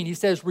 5:16, he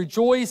says,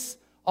 rejoice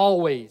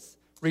always.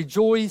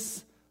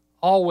 Rejoice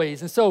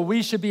always. And so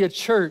we should be a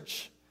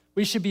church.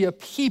 We should be a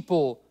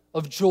people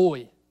of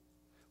joy.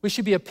 We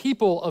should be a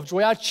people of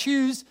joy. I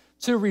choose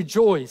to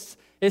rejoice.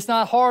 It's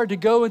not hard to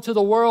go into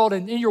the world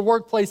and in your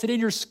workplace and in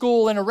your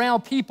school and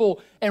around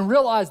people and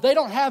realize they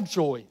don't have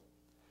joy.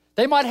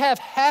 They might have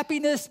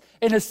happiness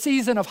in a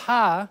season of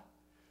high,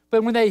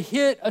 but when they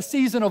hit a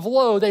season of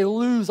low, they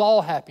lose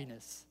all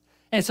happiness.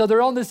 And so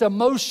they're on this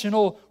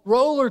emotional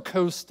roller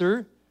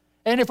coaster.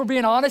 And if we're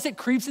being honest, it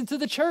creeps into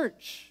the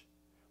church,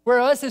 where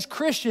us as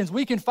Christians,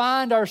 we can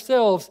find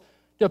ourselves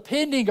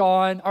depending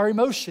on our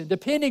emotion,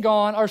 depending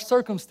on our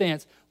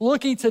circumstance,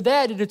 looking to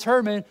that to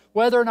determine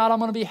whether or not I'm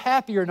going to be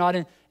happy or not.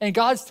 And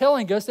God's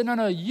telling us that,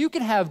 no, you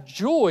can have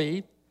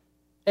joy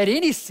at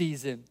any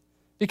season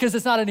because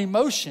it's not an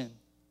emotion.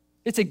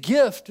 It's a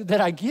gift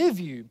that I give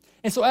you.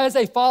 And so as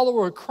a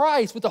follower of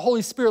Christ with the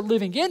Holy Spirit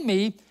living in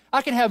me,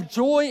 I can have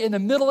joy in the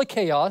middle of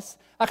chaos.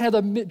 I can have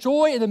the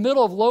joy in the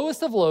middle of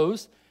lowest of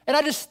lows. And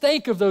I just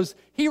think of those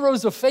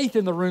heroes of faith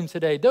in the room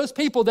today, those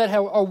people that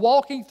are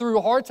walking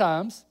through hard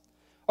times,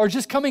 or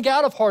just coming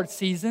out of hard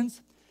seasons,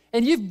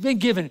 and you've been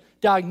given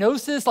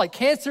diagnosis like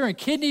cancer and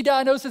kidney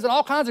diagnosis and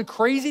all kinds of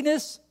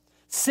craziness,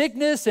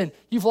 sickness, and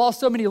you've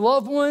lost so many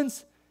loved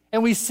ones,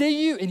 and we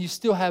see you and you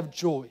still have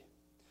joy.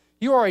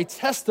 You are a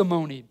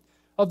testimony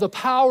of the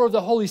power of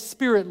the Holy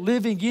Spirit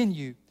living in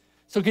you.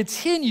 So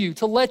continue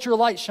to let your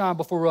light shine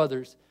before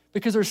others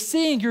because they're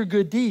seeing your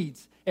good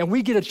deeds, and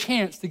we get a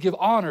chance to give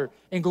honor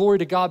and glory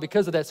to God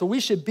because of that. So we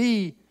should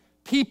be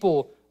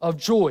people of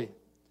joy.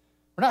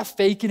 We're not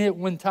faking it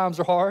when times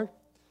are hard.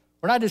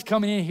 We're not just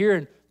coming in here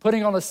and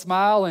putting on a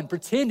smile and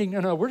pretending.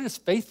 No, we're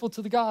just faithful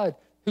to the God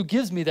who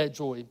gives me that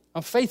joy.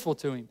 I'm faithful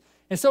to him.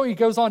 And so he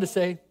goes on to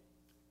say,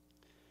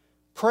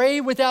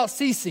 pray without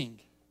ceasing.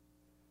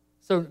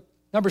 So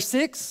number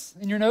 6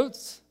 in your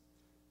notes,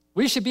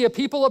 we should be a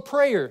people of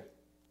prayer.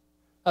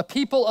 A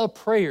people of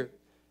prayer.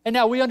 And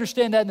now we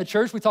understand that in the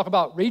church. We talk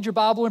about read your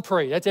Bible and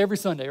pray. That's every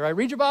Sunday, right?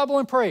 Read your Bible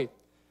and pray.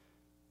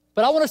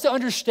 But I want us to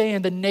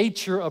understand the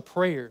nature of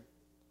prayer.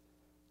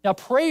 Now,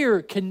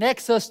 prayer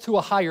connects us to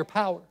a higher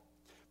power.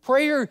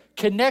 Prayer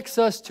connects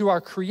us to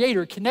our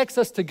Creator, connects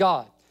us to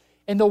God.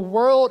 And the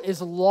world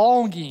is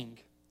longing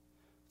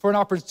for an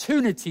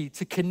opportunity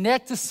to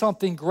connect to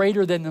something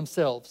greater than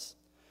themselves,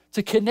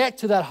 to connect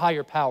to that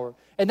higher power.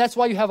 And that's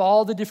why you have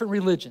all the different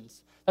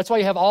religions. That's why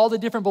you have all the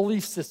different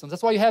belief systems.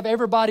 That's why you have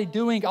everybody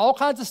doing all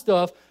kinds of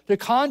stuff to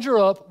conjure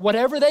up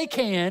whatever they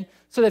can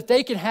so that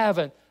they can have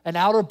an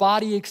outer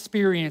body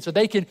experience, or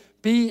they can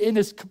be in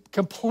this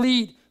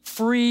complete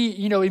free,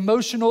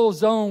 emotional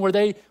zone where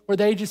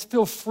they just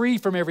feel free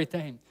from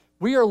everything.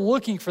 We are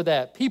looking for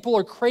that. People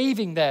are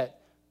craving that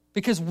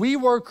because we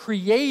were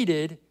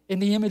created in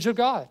the image of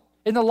God,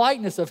 in the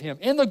likeness of him.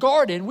 In the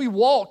garden, we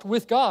walked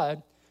with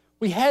God.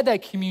 We had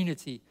that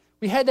community.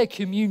 We had that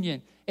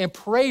communion. And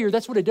prayer,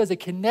 that's what it does. It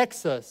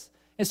connects us.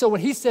 And so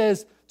when he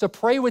says to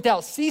pray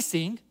without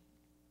ceasing,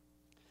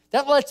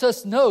 that lets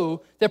us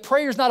know that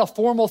prayer is not a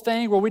formal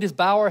thing where we just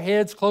bow our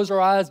heads, close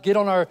our eyes, get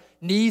on our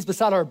knees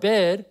beside our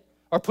bed,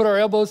 or put our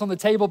elbows on the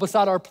table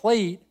beside our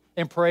plate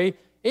and pray.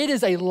 It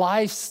is a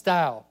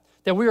lifestyle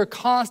that we are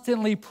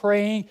constantly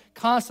praying,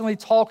 constantly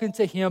talking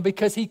to him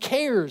because he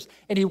cares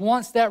and he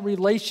wants that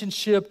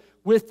relationship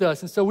with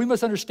us. And so we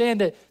must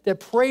understand that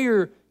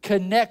prayer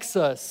connects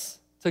us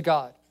to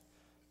God.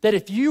 That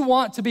if you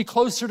want to be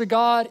closer to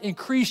God,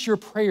 increase your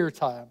prayer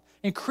time,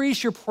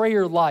 increase your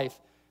prayer life,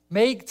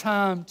 make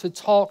time to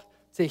talk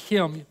to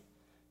him.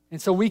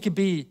 And so we can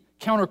be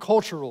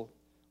countercultural.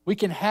 We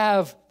can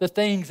have the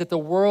things that the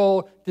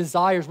world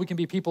desires. We can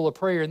be people of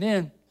prayer. And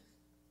then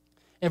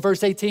in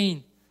verse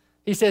 18,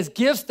 he says,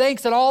 give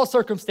thanks in all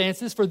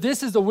circumstances, for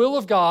this is the will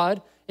of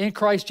God in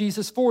Christ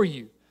Jesus for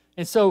you.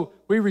 And so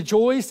we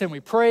rejoice and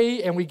we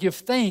pray and we give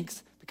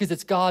thanks because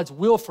it's God's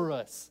will for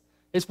us.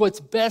 It's what's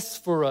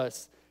best for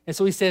us. And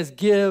so he says,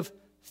 give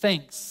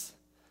thanks.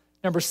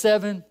 Number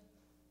 7,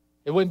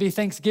 it wouldn't be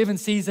Thanksgiving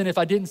season if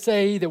I didn't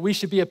say that we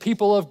should be a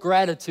people of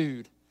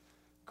gratitude.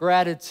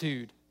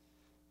 Gratitude.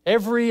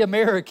 Every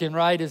American,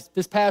 right, is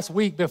this past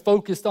week been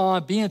focused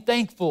on being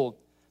thankful.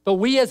 But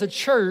we as a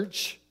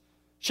church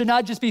should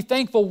not just be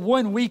thankful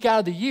 1 week out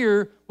of the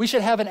year. We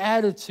should have an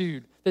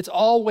attitude that's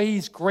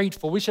always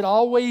grateful. We should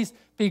always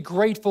be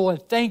grateful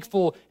and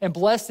thankful and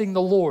blessing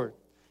the Lord.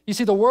 You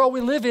see, the world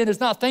we live in is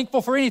not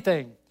thankful for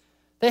anything.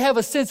 They have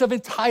a sense of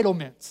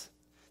entitlement.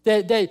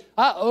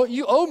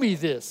 You owe me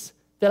this,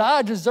 that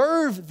I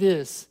deserve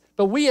this.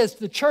 But we as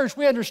the church,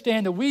 we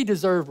understand that we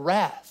deserve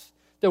wrath,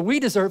 that we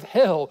deserve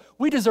hell,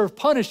 we deserve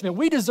punishment,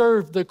 we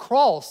deserve the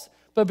cross.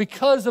 But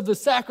because of the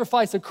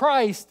sacrifice of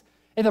Christ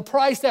and the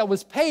price that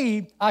was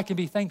paid, I can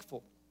be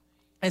thankful.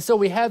 And so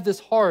we have this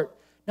heart,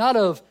 not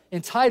of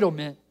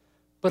entitlement,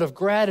 but of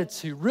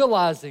gratitude,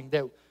 realizing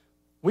that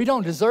we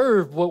don't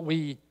deserve what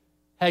we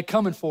had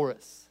coming for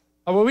us.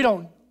 Or we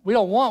don't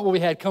want what we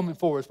had coming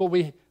for us,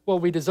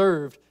 what we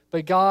deserved.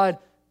 But God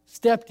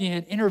stepped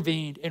in,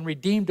 intervened, and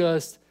redeemed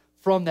us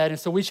from that. And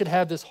so we should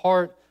have this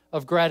heart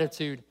of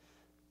gratitude.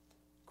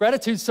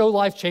 Gratitude's so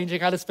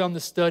life-changing. I just found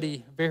this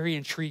study very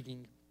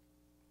intriguing.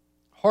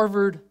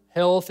 Harvard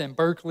Health and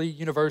Berkeley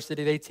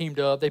University, they teamed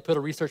up. They put a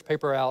research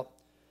paper out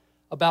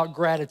about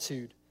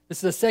gratitude. This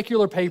is a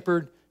secular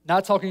paper,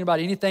 not talking about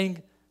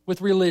anything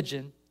with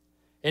religion.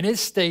 And it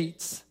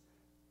states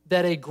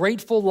that a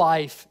grateful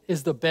life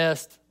is the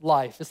best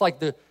life. It's like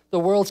the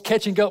world's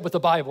catching up with the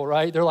Bible,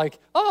 right? They're like,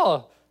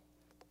 oh,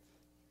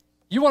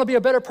 you want to be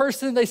a better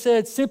person? They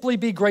said, simply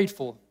be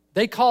grateful.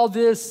 They call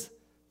this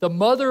the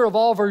mother of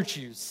all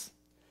virtues.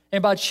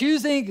 And by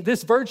choosing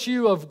this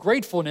virtue of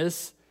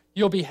gratefulness,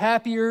 you'll be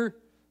happier,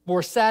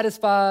 more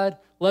satisfied,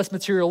 less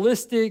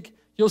materialistic.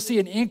 You'll see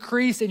an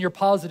increase in your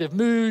positive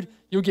mood.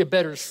 You'll get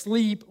better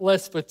sleep,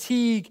 less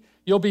fatigue.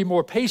 You'll be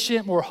more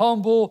patient, more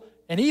humble,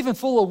 and even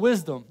full of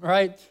wisdom,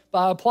 right?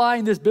 By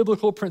applying this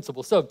biblical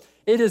principle. So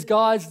it is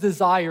God's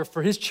desire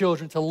for his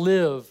children to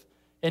live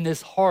in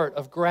this heart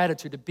of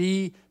gratitude, to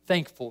be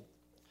thankful.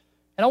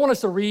 And I want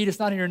us to read, it's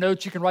not in your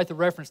notes, you can write the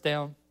reference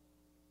down,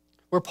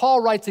 where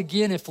Paul writes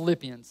again in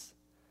Philippians.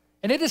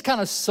 And it just kind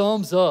of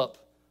sums up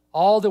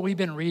all that we've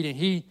been reading.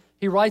 He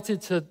writes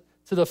it to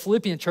the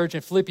Philippian church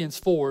in Philippians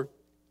 4.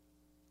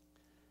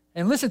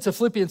 And listen to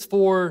Philippians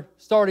 4,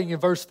 starting in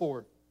verse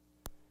 4.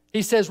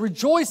 He says,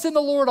 rejoice in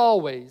the Lord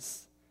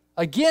always.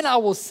 Again, I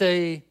will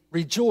say,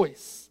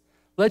 rejoice.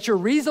 Let your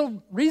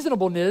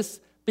reasonableness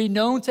be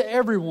known to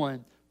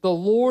everyone. The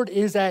Lord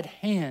is at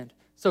hand.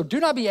 So do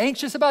not be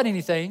anxious about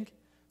anything,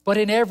 but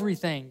in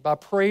everything, by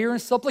prayer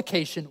and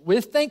supplication,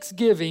 with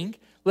thanksgiving,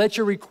 let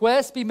your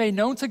requests be made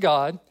known to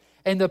God,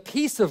 and the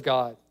peace of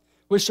God,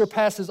 which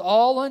surpasses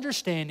all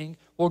understanding,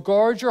 will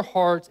guard your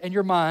hearts and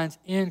your minds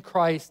in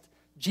Christ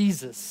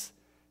Jesus.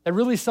 That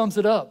really sums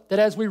it up, that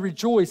as we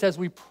rejoice, as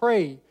we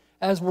pray,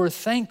 as we're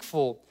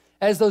thankful,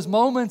 as those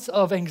moments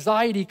of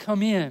anxiety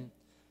come in,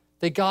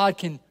 that God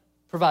can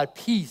provide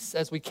peace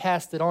as we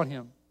cast it on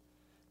him.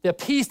 The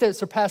peace that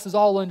surpasses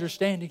all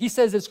understanding. He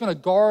says it's going to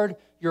guard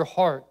your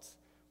hearts.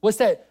 What's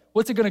that?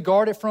 What's it going to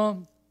guard it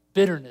from?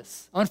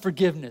 Bitterness,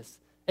 unforgiveness,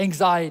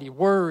 anxiety,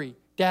 worry,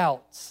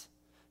 doubts.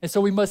 And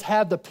so we must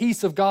have the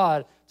peace of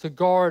God to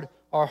guard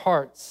our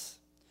hearts.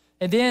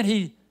 And then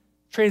he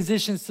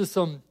transitions to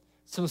some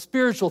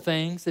spiritual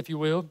things, if you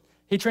will.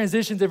 he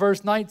transitions to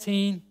verse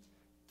 19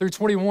 through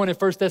 21 in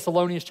 1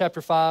 Thessalonians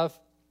chapter 5.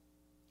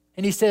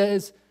 And he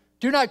says,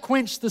 do not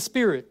quench the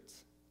spirit.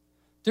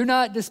 Do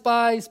not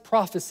despise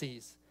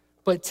prophecies,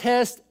 but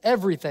test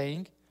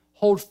everything.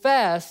 Hold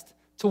fast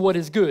to what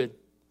is good.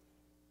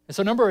 And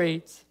so number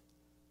 8,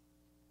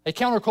 a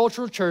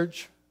countercultural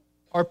church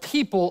are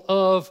people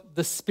of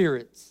the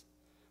Spirit.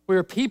 We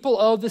are people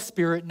of the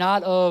Spirit,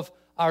 not of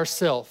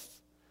ourselves.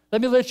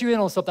 Let me let you in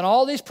on something.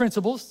 All these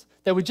principles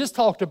that we just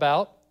talked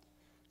about,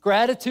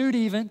 gratitude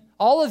even,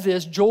 all of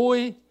this,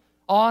 joy,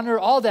 honor,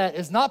 all that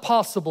is not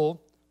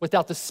possible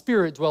without the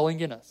Spirit dwelling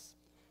in us.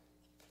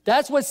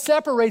 That's what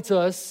separates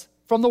us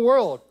from the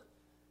world.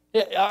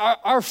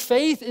 Our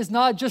faith is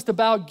not just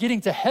about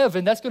getting to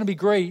heaven. That's going to be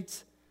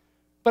great.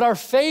 But our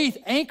faith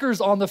anchors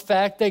on the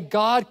fact that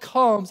God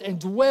comes and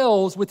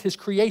dwells with his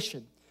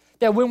creation.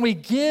 That when we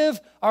give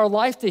our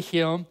life to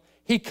him,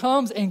 he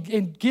comes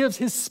and gives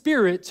his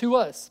Spirit to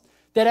us.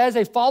 That as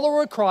a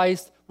follower of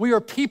Christ, we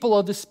are people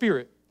of the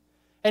Spirit.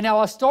 And now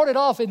I started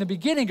off in the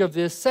beginning of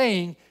this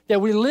saying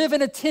that we live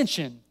in a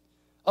tension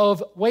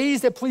of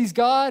ways that please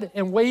God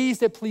and ways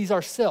that please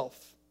ourselves.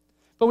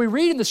 But we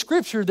read in the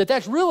scripture that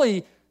that's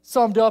really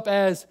summed up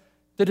as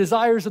the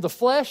desires of the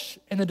flesh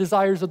and the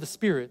desires of the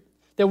Spirit.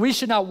 That we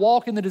should not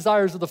walk in the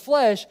desires of the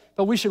flesh,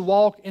 but we should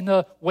walk in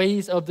the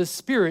ways of the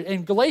Spirit.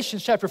 And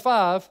Galatians chapter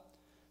 5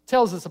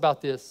 tells us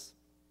about this.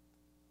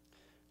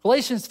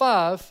 Galatians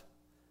 5,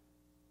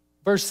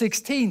 verse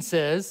 16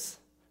 says,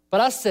 but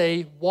I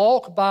say,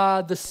 walk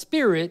by the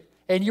Spirit,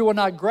 and you will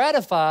not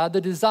gratify the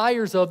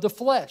desires of the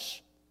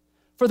flesh.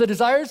 For the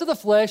desires of the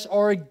flesh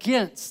are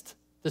against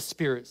the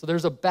Spirit. So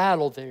there's a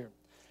battle there.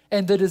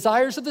 And the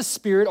desires of the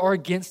Spirit are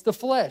against the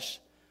flesh.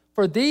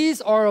 For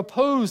these are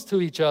opposed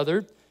to each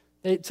other,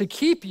 to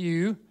keep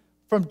you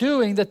from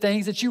doing the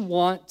things that you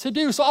want to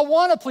do. So I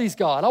want to please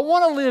God. I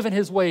want to live in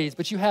his ways,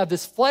 but you have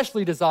this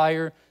fleshly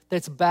desire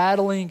that's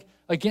battling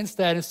against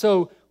that. And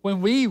so when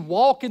we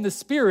walk in the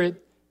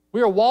Spirit,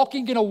 we are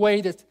walking in a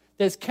way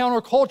that's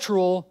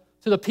countercultural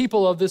to the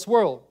people of this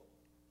world.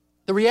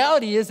 The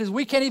reality is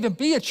we can't even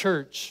be a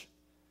church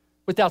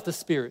without the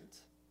Spirit,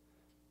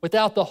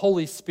 without the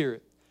Holy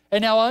Spirit.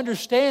 And now I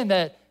understand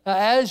that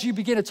as you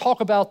begin to talk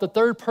about the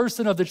third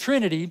person of the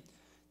Trinity,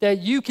 that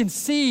you can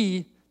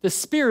see the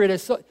Spirit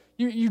as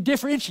you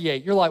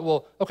differentiate. You're like,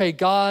 well, okay,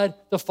 God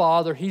the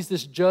Father, he's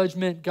this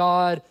judgment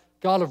God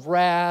of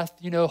wrath,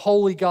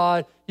 holy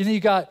God. And then you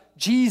got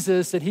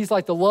Jesus, and he's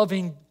like the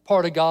loving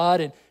part of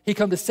God, and he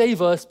come to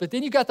save us. But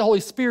then you got the Holy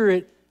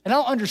Spirit, and I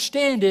don't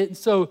understand it, and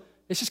so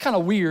it's just kind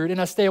of weird,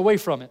 and I stay away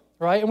from it,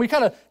 right? And we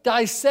kind of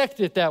dissect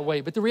it that way.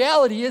 But the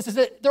reality is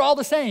that they're all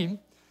the same.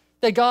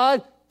 That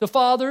God the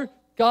Father,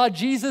 God,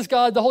 Jesus,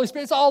 God, the Holy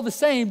Spirit, it's all the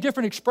same,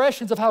 different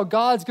expressions of how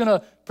God's going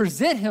to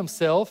present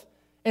himself.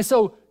 And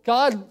so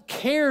God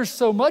cares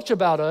so much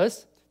about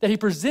us that he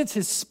presents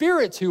his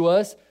Spirit to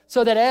us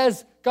so that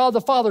as God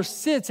the Father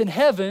sits in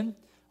heaven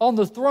on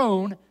the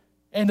throne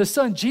and the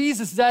Son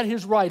Jesus is at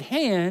his right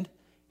hand,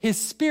 his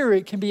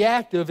Spirit can be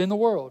active in the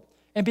world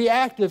and be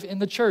active in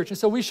the church. And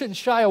so we shouldn't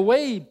shy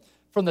away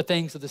from the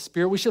things of the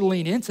Spirit. We should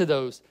lean into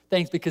those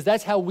things because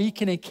that's how we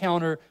can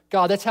encounter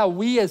God. That's how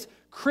we as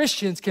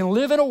Christians can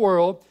live in a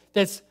world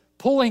that's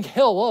pulling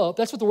hell up.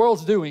 That's what the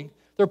world's doing.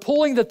 They're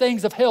pulling the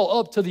things of hell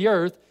up to the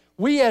earth.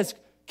 We as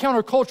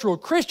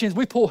countercultural Christians,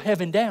 we pull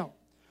heaven down.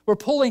 We're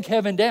pulling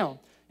heaven down.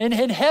 And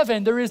in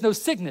heaven, there is no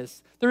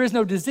sickness. There is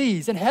no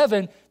disease. In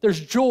heaven, there's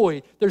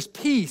joy. There's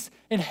peace.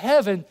 In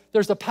heaven,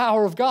 there's the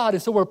power of God.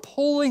 And so we're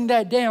pulling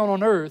that down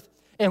on earth.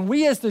 And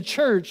we as the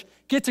church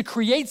get to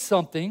create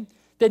something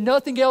that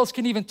nothing else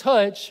can even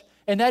touch.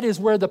 And that is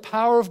where the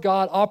power of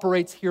God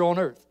operates here on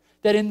earth.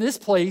 That in this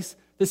place,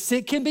 the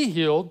sick can be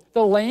healed,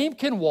 the lame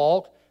can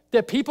walk,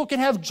 that people can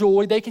have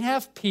joy, they can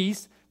have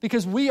peace,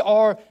 because we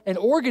are an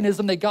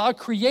organism that God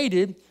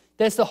created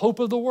that's the hope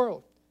of the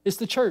world. It's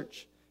the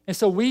church. And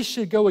so we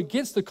should go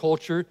against the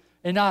culture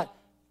and not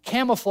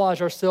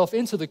camouflage ourselves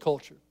into the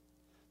culture.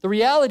 The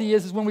reality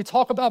is when we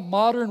talk about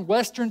modern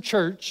Western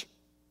church,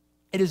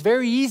 it is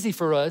very easy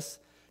for us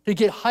to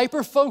get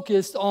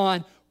hyper-focused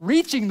on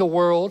reaching the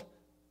world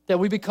that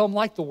we become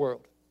like the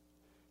world.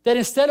 That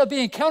instead of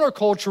being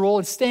countercultural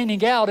and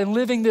standing out and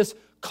living this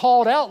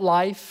called out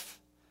life,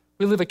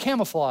 we live a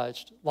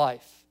camouflaged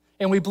life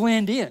and we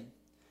blend in.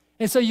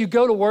 And so you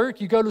go to work,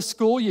 you go to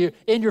school, you're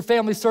in your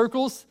family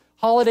circles,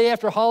 holiday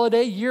after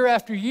holiday, year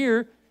after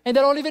year, and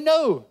they don't even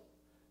know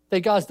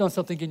that God's done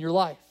something in your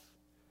life.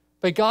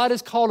 But God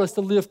has called us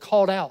to live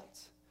called out,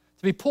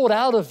 to be pulled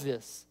out of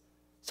this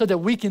so that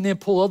we can then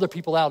pull other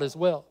people out as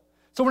well.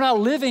 So we're not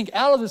living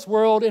out of this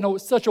world in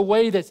such a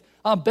way that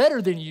I'm better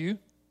than you.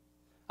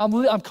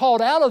 I'm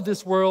called out of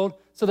this world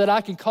so that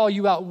I can call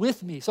you out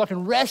with me, so I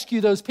can rescue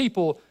those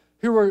people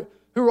who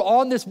are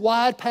on this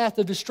wide path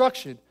of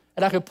destruction,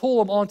 and I can pull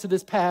them onto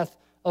this path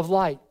of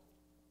light.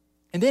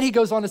 And then he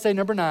goes on to say,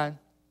 number 9,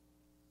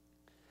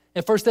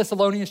 in 1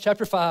 Thessalonians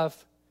chapter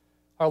 5,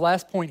 our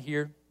last point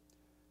here,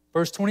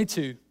 verse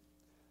 22,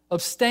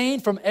 abstain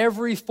from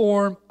every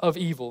form of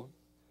evil.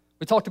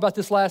 We talked about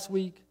this last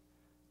week,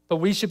 but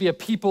we should be a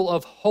people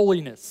of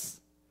holiness.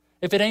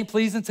 If it ain't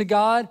pleasing to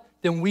God,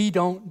 then we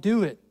don't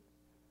do it.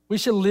 We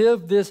should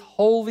live this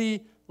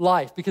holy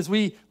life because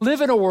we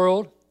live in a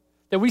world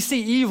that we see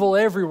evil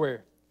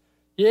everywhere.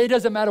 It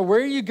doesn't matter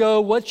where you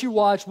go, what you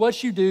watch,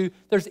 what you do,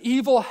 there's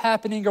evil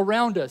happening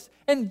around us.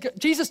 And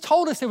Jesus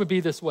told us it would be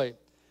this way.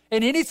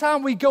 And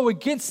anytime we go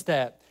against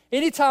that,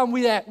 anytime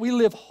we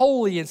live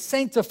holy and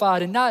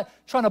sanctified and not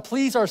trying to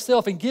please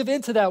ourselves and give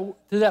into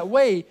that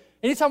way,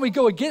 anytime we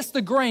go against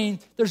the grain,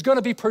 there's going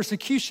to be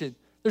persecution.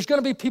 There's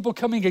going to be people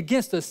coming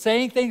against us,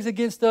 saying things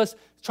against us,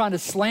 trying to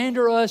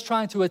slander us,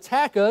 trying to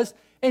attack us.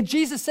 And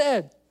Jesus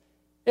said,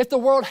 if the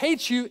world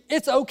hates you,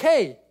 it's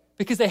okay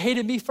because they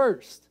hated me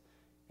first.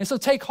 And so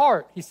take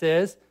heart, he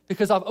says,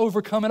 because I've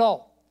overcome it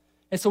all.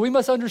 And so we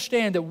must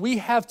understand that we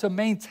have to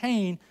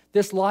maintain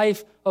this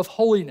life of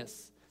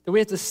holiness, that we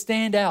have to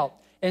stand out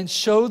and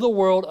show the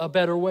world a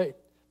better way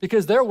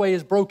because their way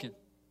is broken.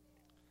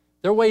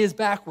 Their way is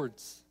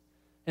backwards.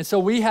 And so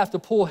we have to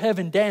pull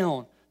heaven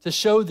down to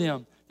show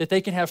them that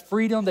they can have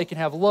freedom, they can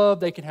have love,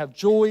 they can have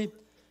joy.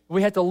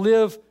 We have to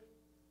live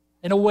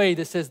in a way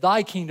that says,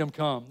 thy kingdom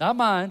come, not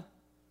mine.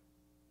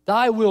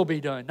 Thy will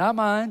be done, not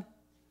mine,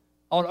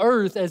 on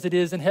earth as it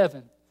is in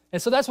heaven.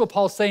 And so that's what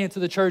Paul's saying to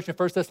the church in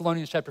 1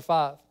 Thessalonians chapter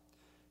 5.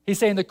 He's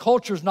saying the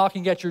culture's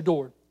knocking at your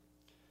door.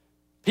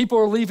 People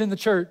are leaving the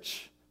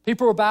church.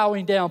 People are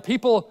bowing down.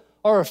 People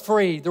are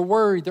afraid. They're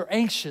worried. They're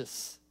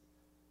anxious.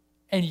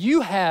 And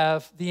you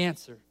have the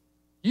answer.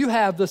 You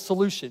have the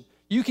solution.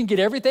 You can get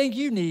everything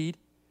you need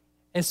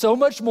and so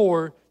much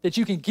more that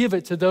you can give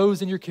it to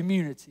those in your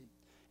community.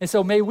 And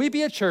so may we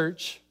be a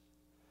church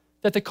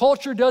that the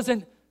culture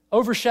doesn't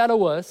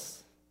overshadow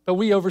us, but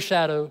we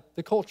overshadow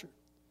the culture.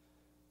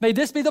 May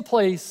this be the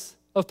place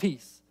of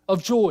peace,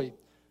 of joy,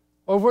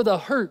 over the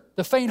hurt,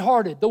 the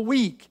faint-hearted, the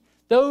weak,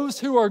 those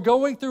who are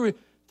going through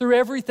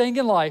everything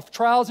in life,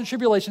 trials and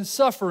tribulations,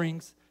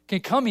 sufferings,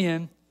 can come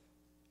in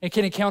and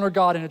can encounter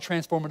God in a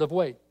transformative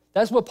way.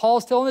 That's what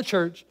Paul's telling the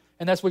church,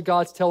 and that's what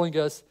God's telling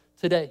us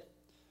today.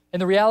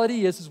 And the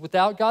reality is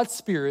without God's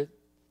Spirit,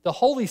 the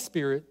Holy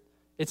Spirit,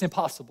 it's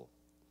impossible.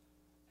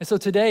 And so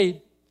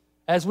today,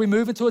 as we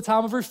move into a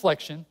time of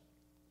reflection,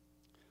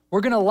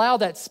 we're going to allow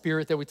that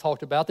Spirit that we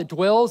talked about that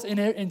dwells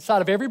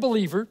inside of every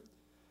believer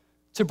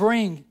to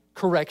bring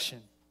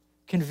correction,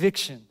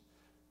 conviction,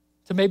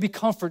 to maybe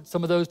comfort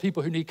some of those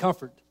people who need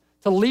comfort,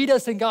 to lead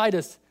us and guide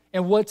us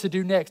in what to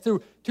do next,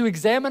 to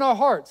examine our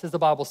hearts, as the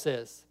Bible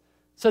says,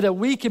 so that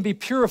we can be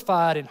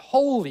purified and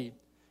holy.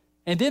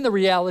 And then the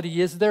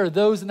reality is there are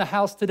those in the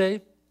house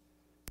today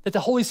that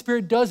the Holy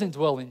Spirit doesn't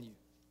dwell in you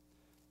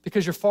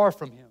because you're far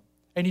from Him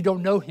and you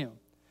don't know Him.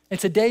 And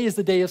today is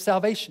the day of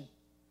salvation.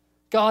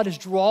 God is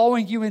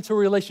drawing you into a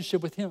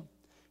relationship with Him.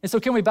 And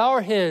so can we bow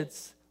our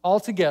heads all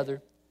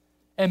together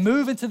and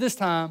move into this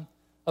time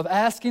of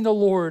asking the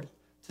Lord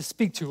to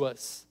speak to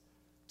us,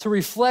 to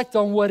reflect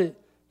on what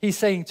He's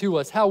saying to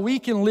us, how we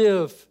can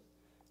live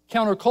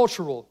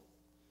countercultural,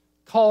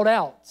 called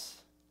out,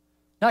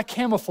 not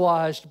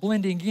camouflaged,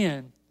 blending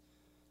in,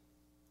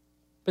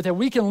 but that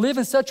we can live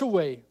in such a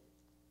way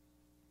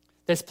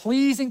that's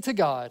pleasing to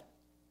God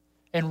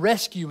and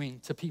rescuing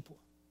to people.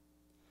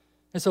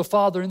 And so,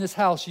 Father, in this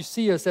house, you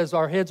see us as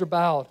our heads are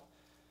bowed,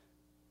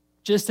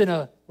 just in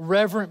a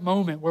reverent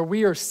moment where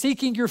we are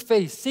seeking your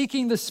face,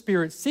 seeking the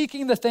Spirit,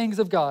 seeking the things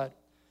of God.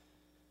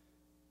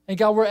 And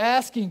God, we're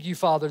asking you,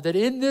 Father, that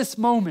in this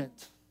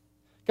moment,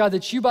 God,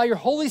 that you by your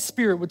Holy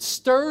Spirit would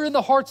stir in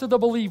the hearts of the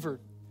believer,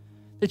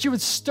 that you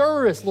would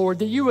stir us, Lord,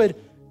 that you would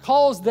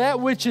cause that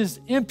which is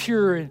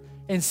impure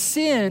and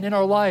sin in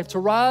our life to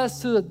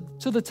rise to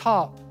the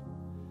top,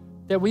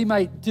 that we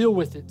might deal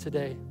with it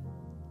today.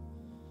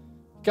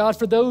 God,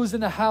 for those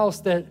in the house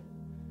that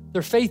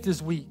their faith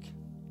is weak,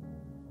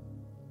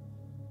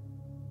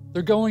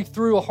 they're going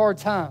through a hard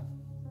time.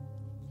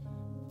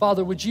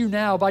 Father, would you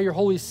now, by your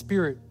Holy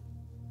Spirit,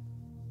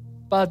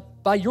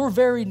 by your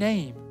very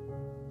name,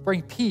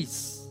 bring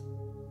peace,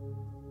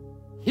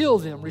 heal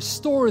them,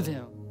 restore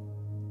them.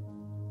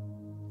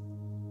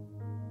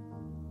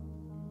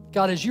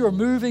 God, as you are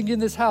moving in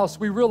this house,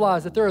 we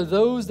realize that there are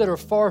those that are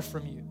far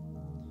from you,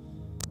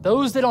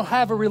 those that don't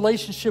have a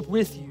relationship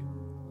with you.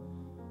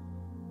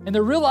 And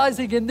they're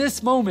realizing in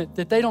this moment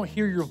that they don't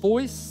hear your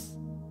voice,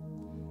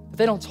 that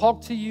they don't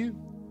talk to you,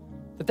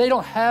 that they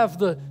don't have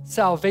the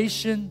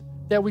salvation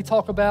that we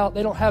talk about.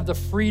 They don't have the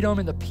freedom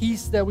and the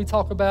peace that we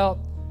talk about,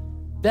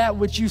 that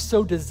which you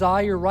so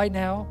desire right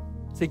now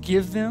to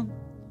give them.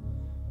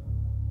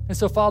 And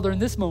so, Father, in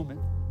this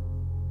moment,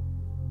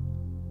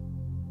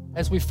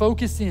 as we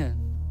focus in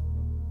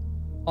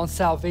on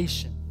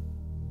salvation,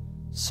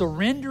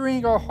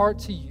 surrendering our heart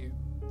to you,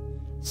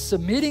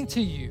 submitting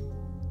to you,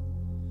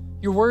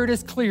 your word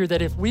is clear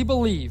that if we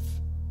believe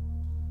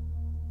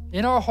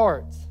in our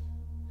hearts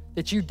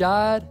that you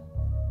died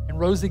and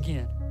rose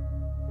again,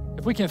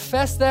 if we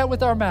confess that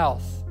with our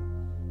mouth,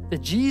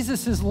 that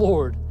Jesus is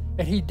Lord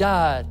and he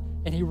died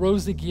and he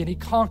rose again, he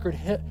conquered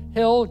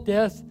hell,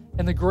 death,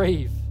 and the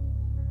grave.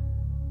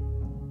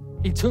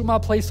 He took my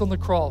place on the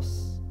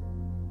cross.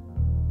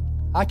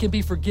 I can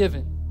be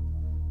forgiven.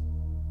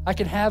 I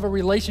can have a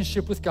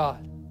relationship with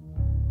God.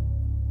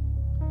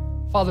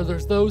 Father,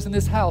 there's those in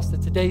this house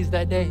that today's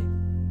that day,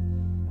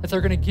 that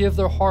they're going to give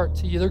their heart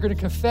to you. They're going to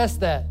confess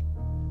that.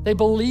 They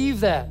believe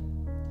that.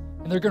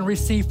 And they're going to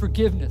receive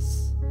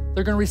forgiveness.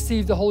 They're going to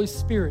receive the Holy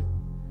Spirit.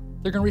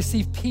 They're going to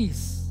receive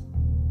peace.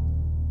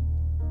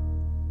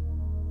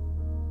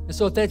 And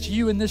so if that's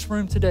you in this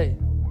room today,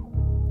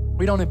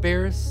 we don't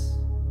embarrass,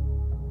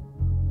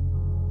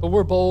 but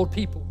we're bold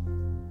people.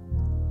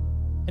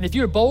 And if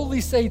you would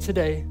boldly say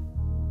today,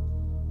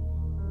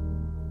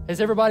 as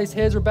everybody's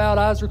heads are bowed,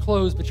 eyes are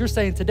closed, but you're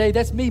saying today,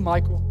 that's me,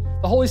 Michael.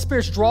 The Holy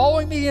Spirit's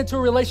drawing me into a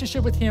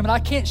relationship with Him, and I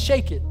can't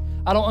shake it.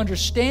 I don't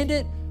understand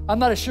it. I'm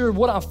not sure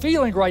what I'm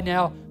feeling right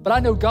now, but I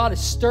know God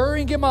is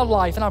stirring in my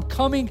life, and I'm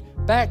coming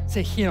back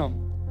to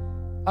Him.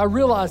 I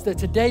realize that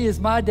today is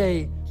my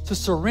day to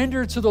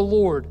surrender to the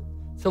Lord,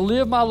 to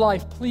live my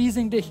life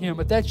pleasing to Him.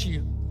 If that's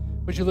you,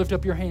 would you lift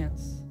up your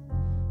hands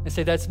and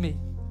say, that's me.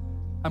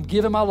 I'm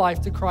giving my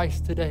life to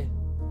Christ today.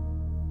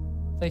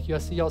 Thank you. I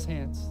see y'all's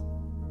hands.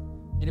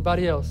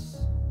 Anybody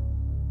else?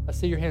 I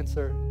see your hand,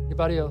 sir.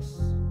 Anybody else?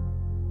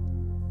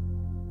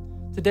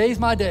 Today's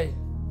my day,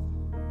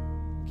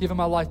 giving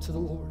my life to the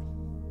Lord.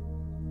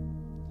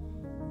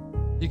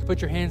 You can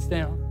put your hands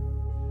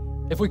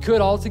down. If we could,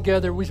 all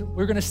together,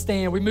 we're going to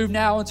stand. We move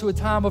now into a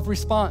time of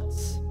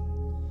response,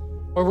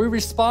 where we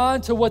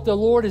respond to what the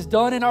Lord has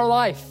done in our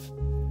life.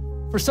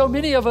 For so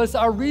many of us,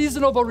 our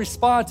reasonable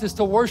response is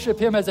to worship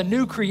Him as a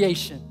new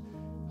creation,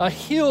 a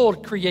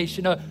healed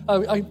creation,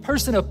 a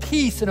person of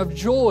peace and of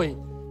joy.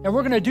 And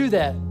we're going to do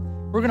that.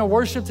 We're going to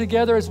worship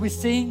together as we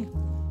sing,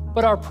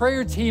 but our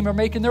prayer team are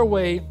making their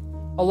way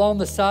along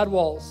the side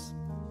walls.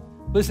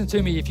 Listen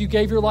to me. If you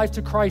gave your life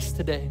to Christ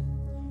today,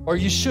 or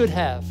you should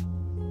have,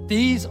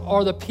 these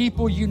are the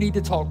people you need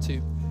to talk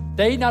to.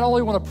 They not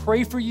only want to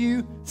pray for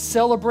you,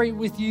 celebrate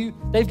with you,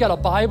 they've got a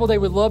Bible they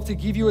would love to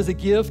give you as a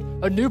gift,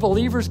 a new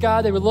believer's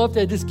guide they would love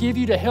to just give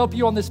you to help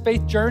you on this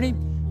faith journey.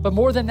 But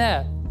more than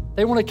that,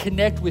 they want to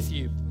connect with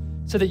you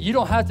so that you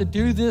don't have to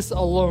do this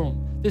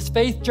alone. This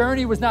faith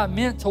journey was not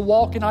meant to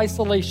walk in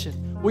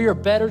isolation. We are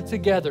better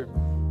together.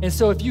 And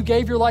so if you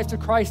gave your life to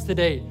Christ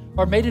today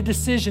or made a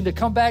decision to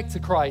come back to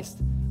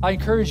Christ, I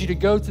encourage you to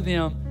go to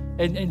them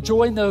and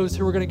join those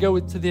who are going to go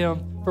to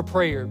them for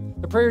prayer.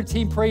 The prayer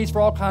team prays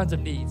for all kinds of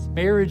needs,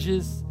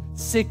 marriages,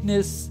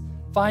 sickness,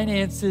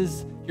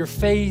 finances, your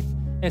faith.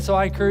 And so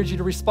I encourage you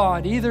to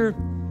respond either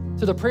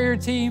to the prayer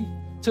team,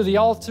 to the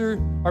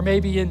altar, or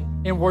maybe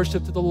in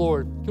worship to the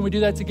Lord. Can we do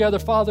that together,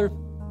 Father?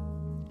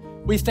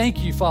 We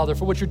thank you, Father,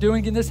 for what you're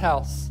doing in this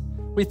house.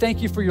 We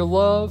thank you for your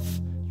love,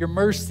 your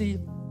mercy.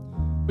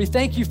 We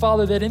thank you,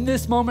 Father, that in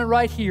this moment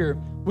right here,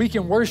 we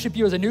can worship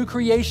you as a new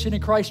creation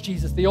in Christ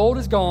Jesus. The old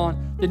is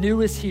gone, the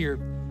new is here.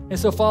 And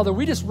so, Father,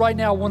 we just right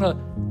now want to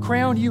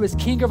crown you as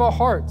King of our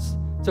hearts,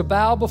 to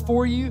bow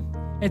before you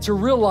and to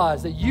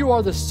realize that you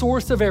are the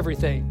source of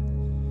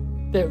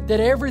everything, that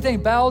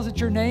everything bows at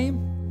your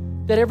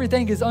name, that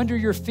everything is under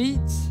your feet,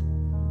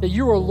 that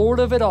you are Lord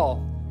of it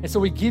all. And so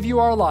we give you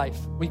our life.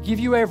 We give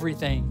you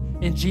everything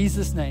in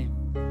Jesus' name.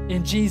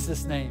 In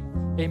Jesus'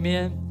 name,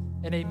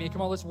 amen and amen.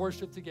 Come on, let's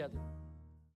worship together.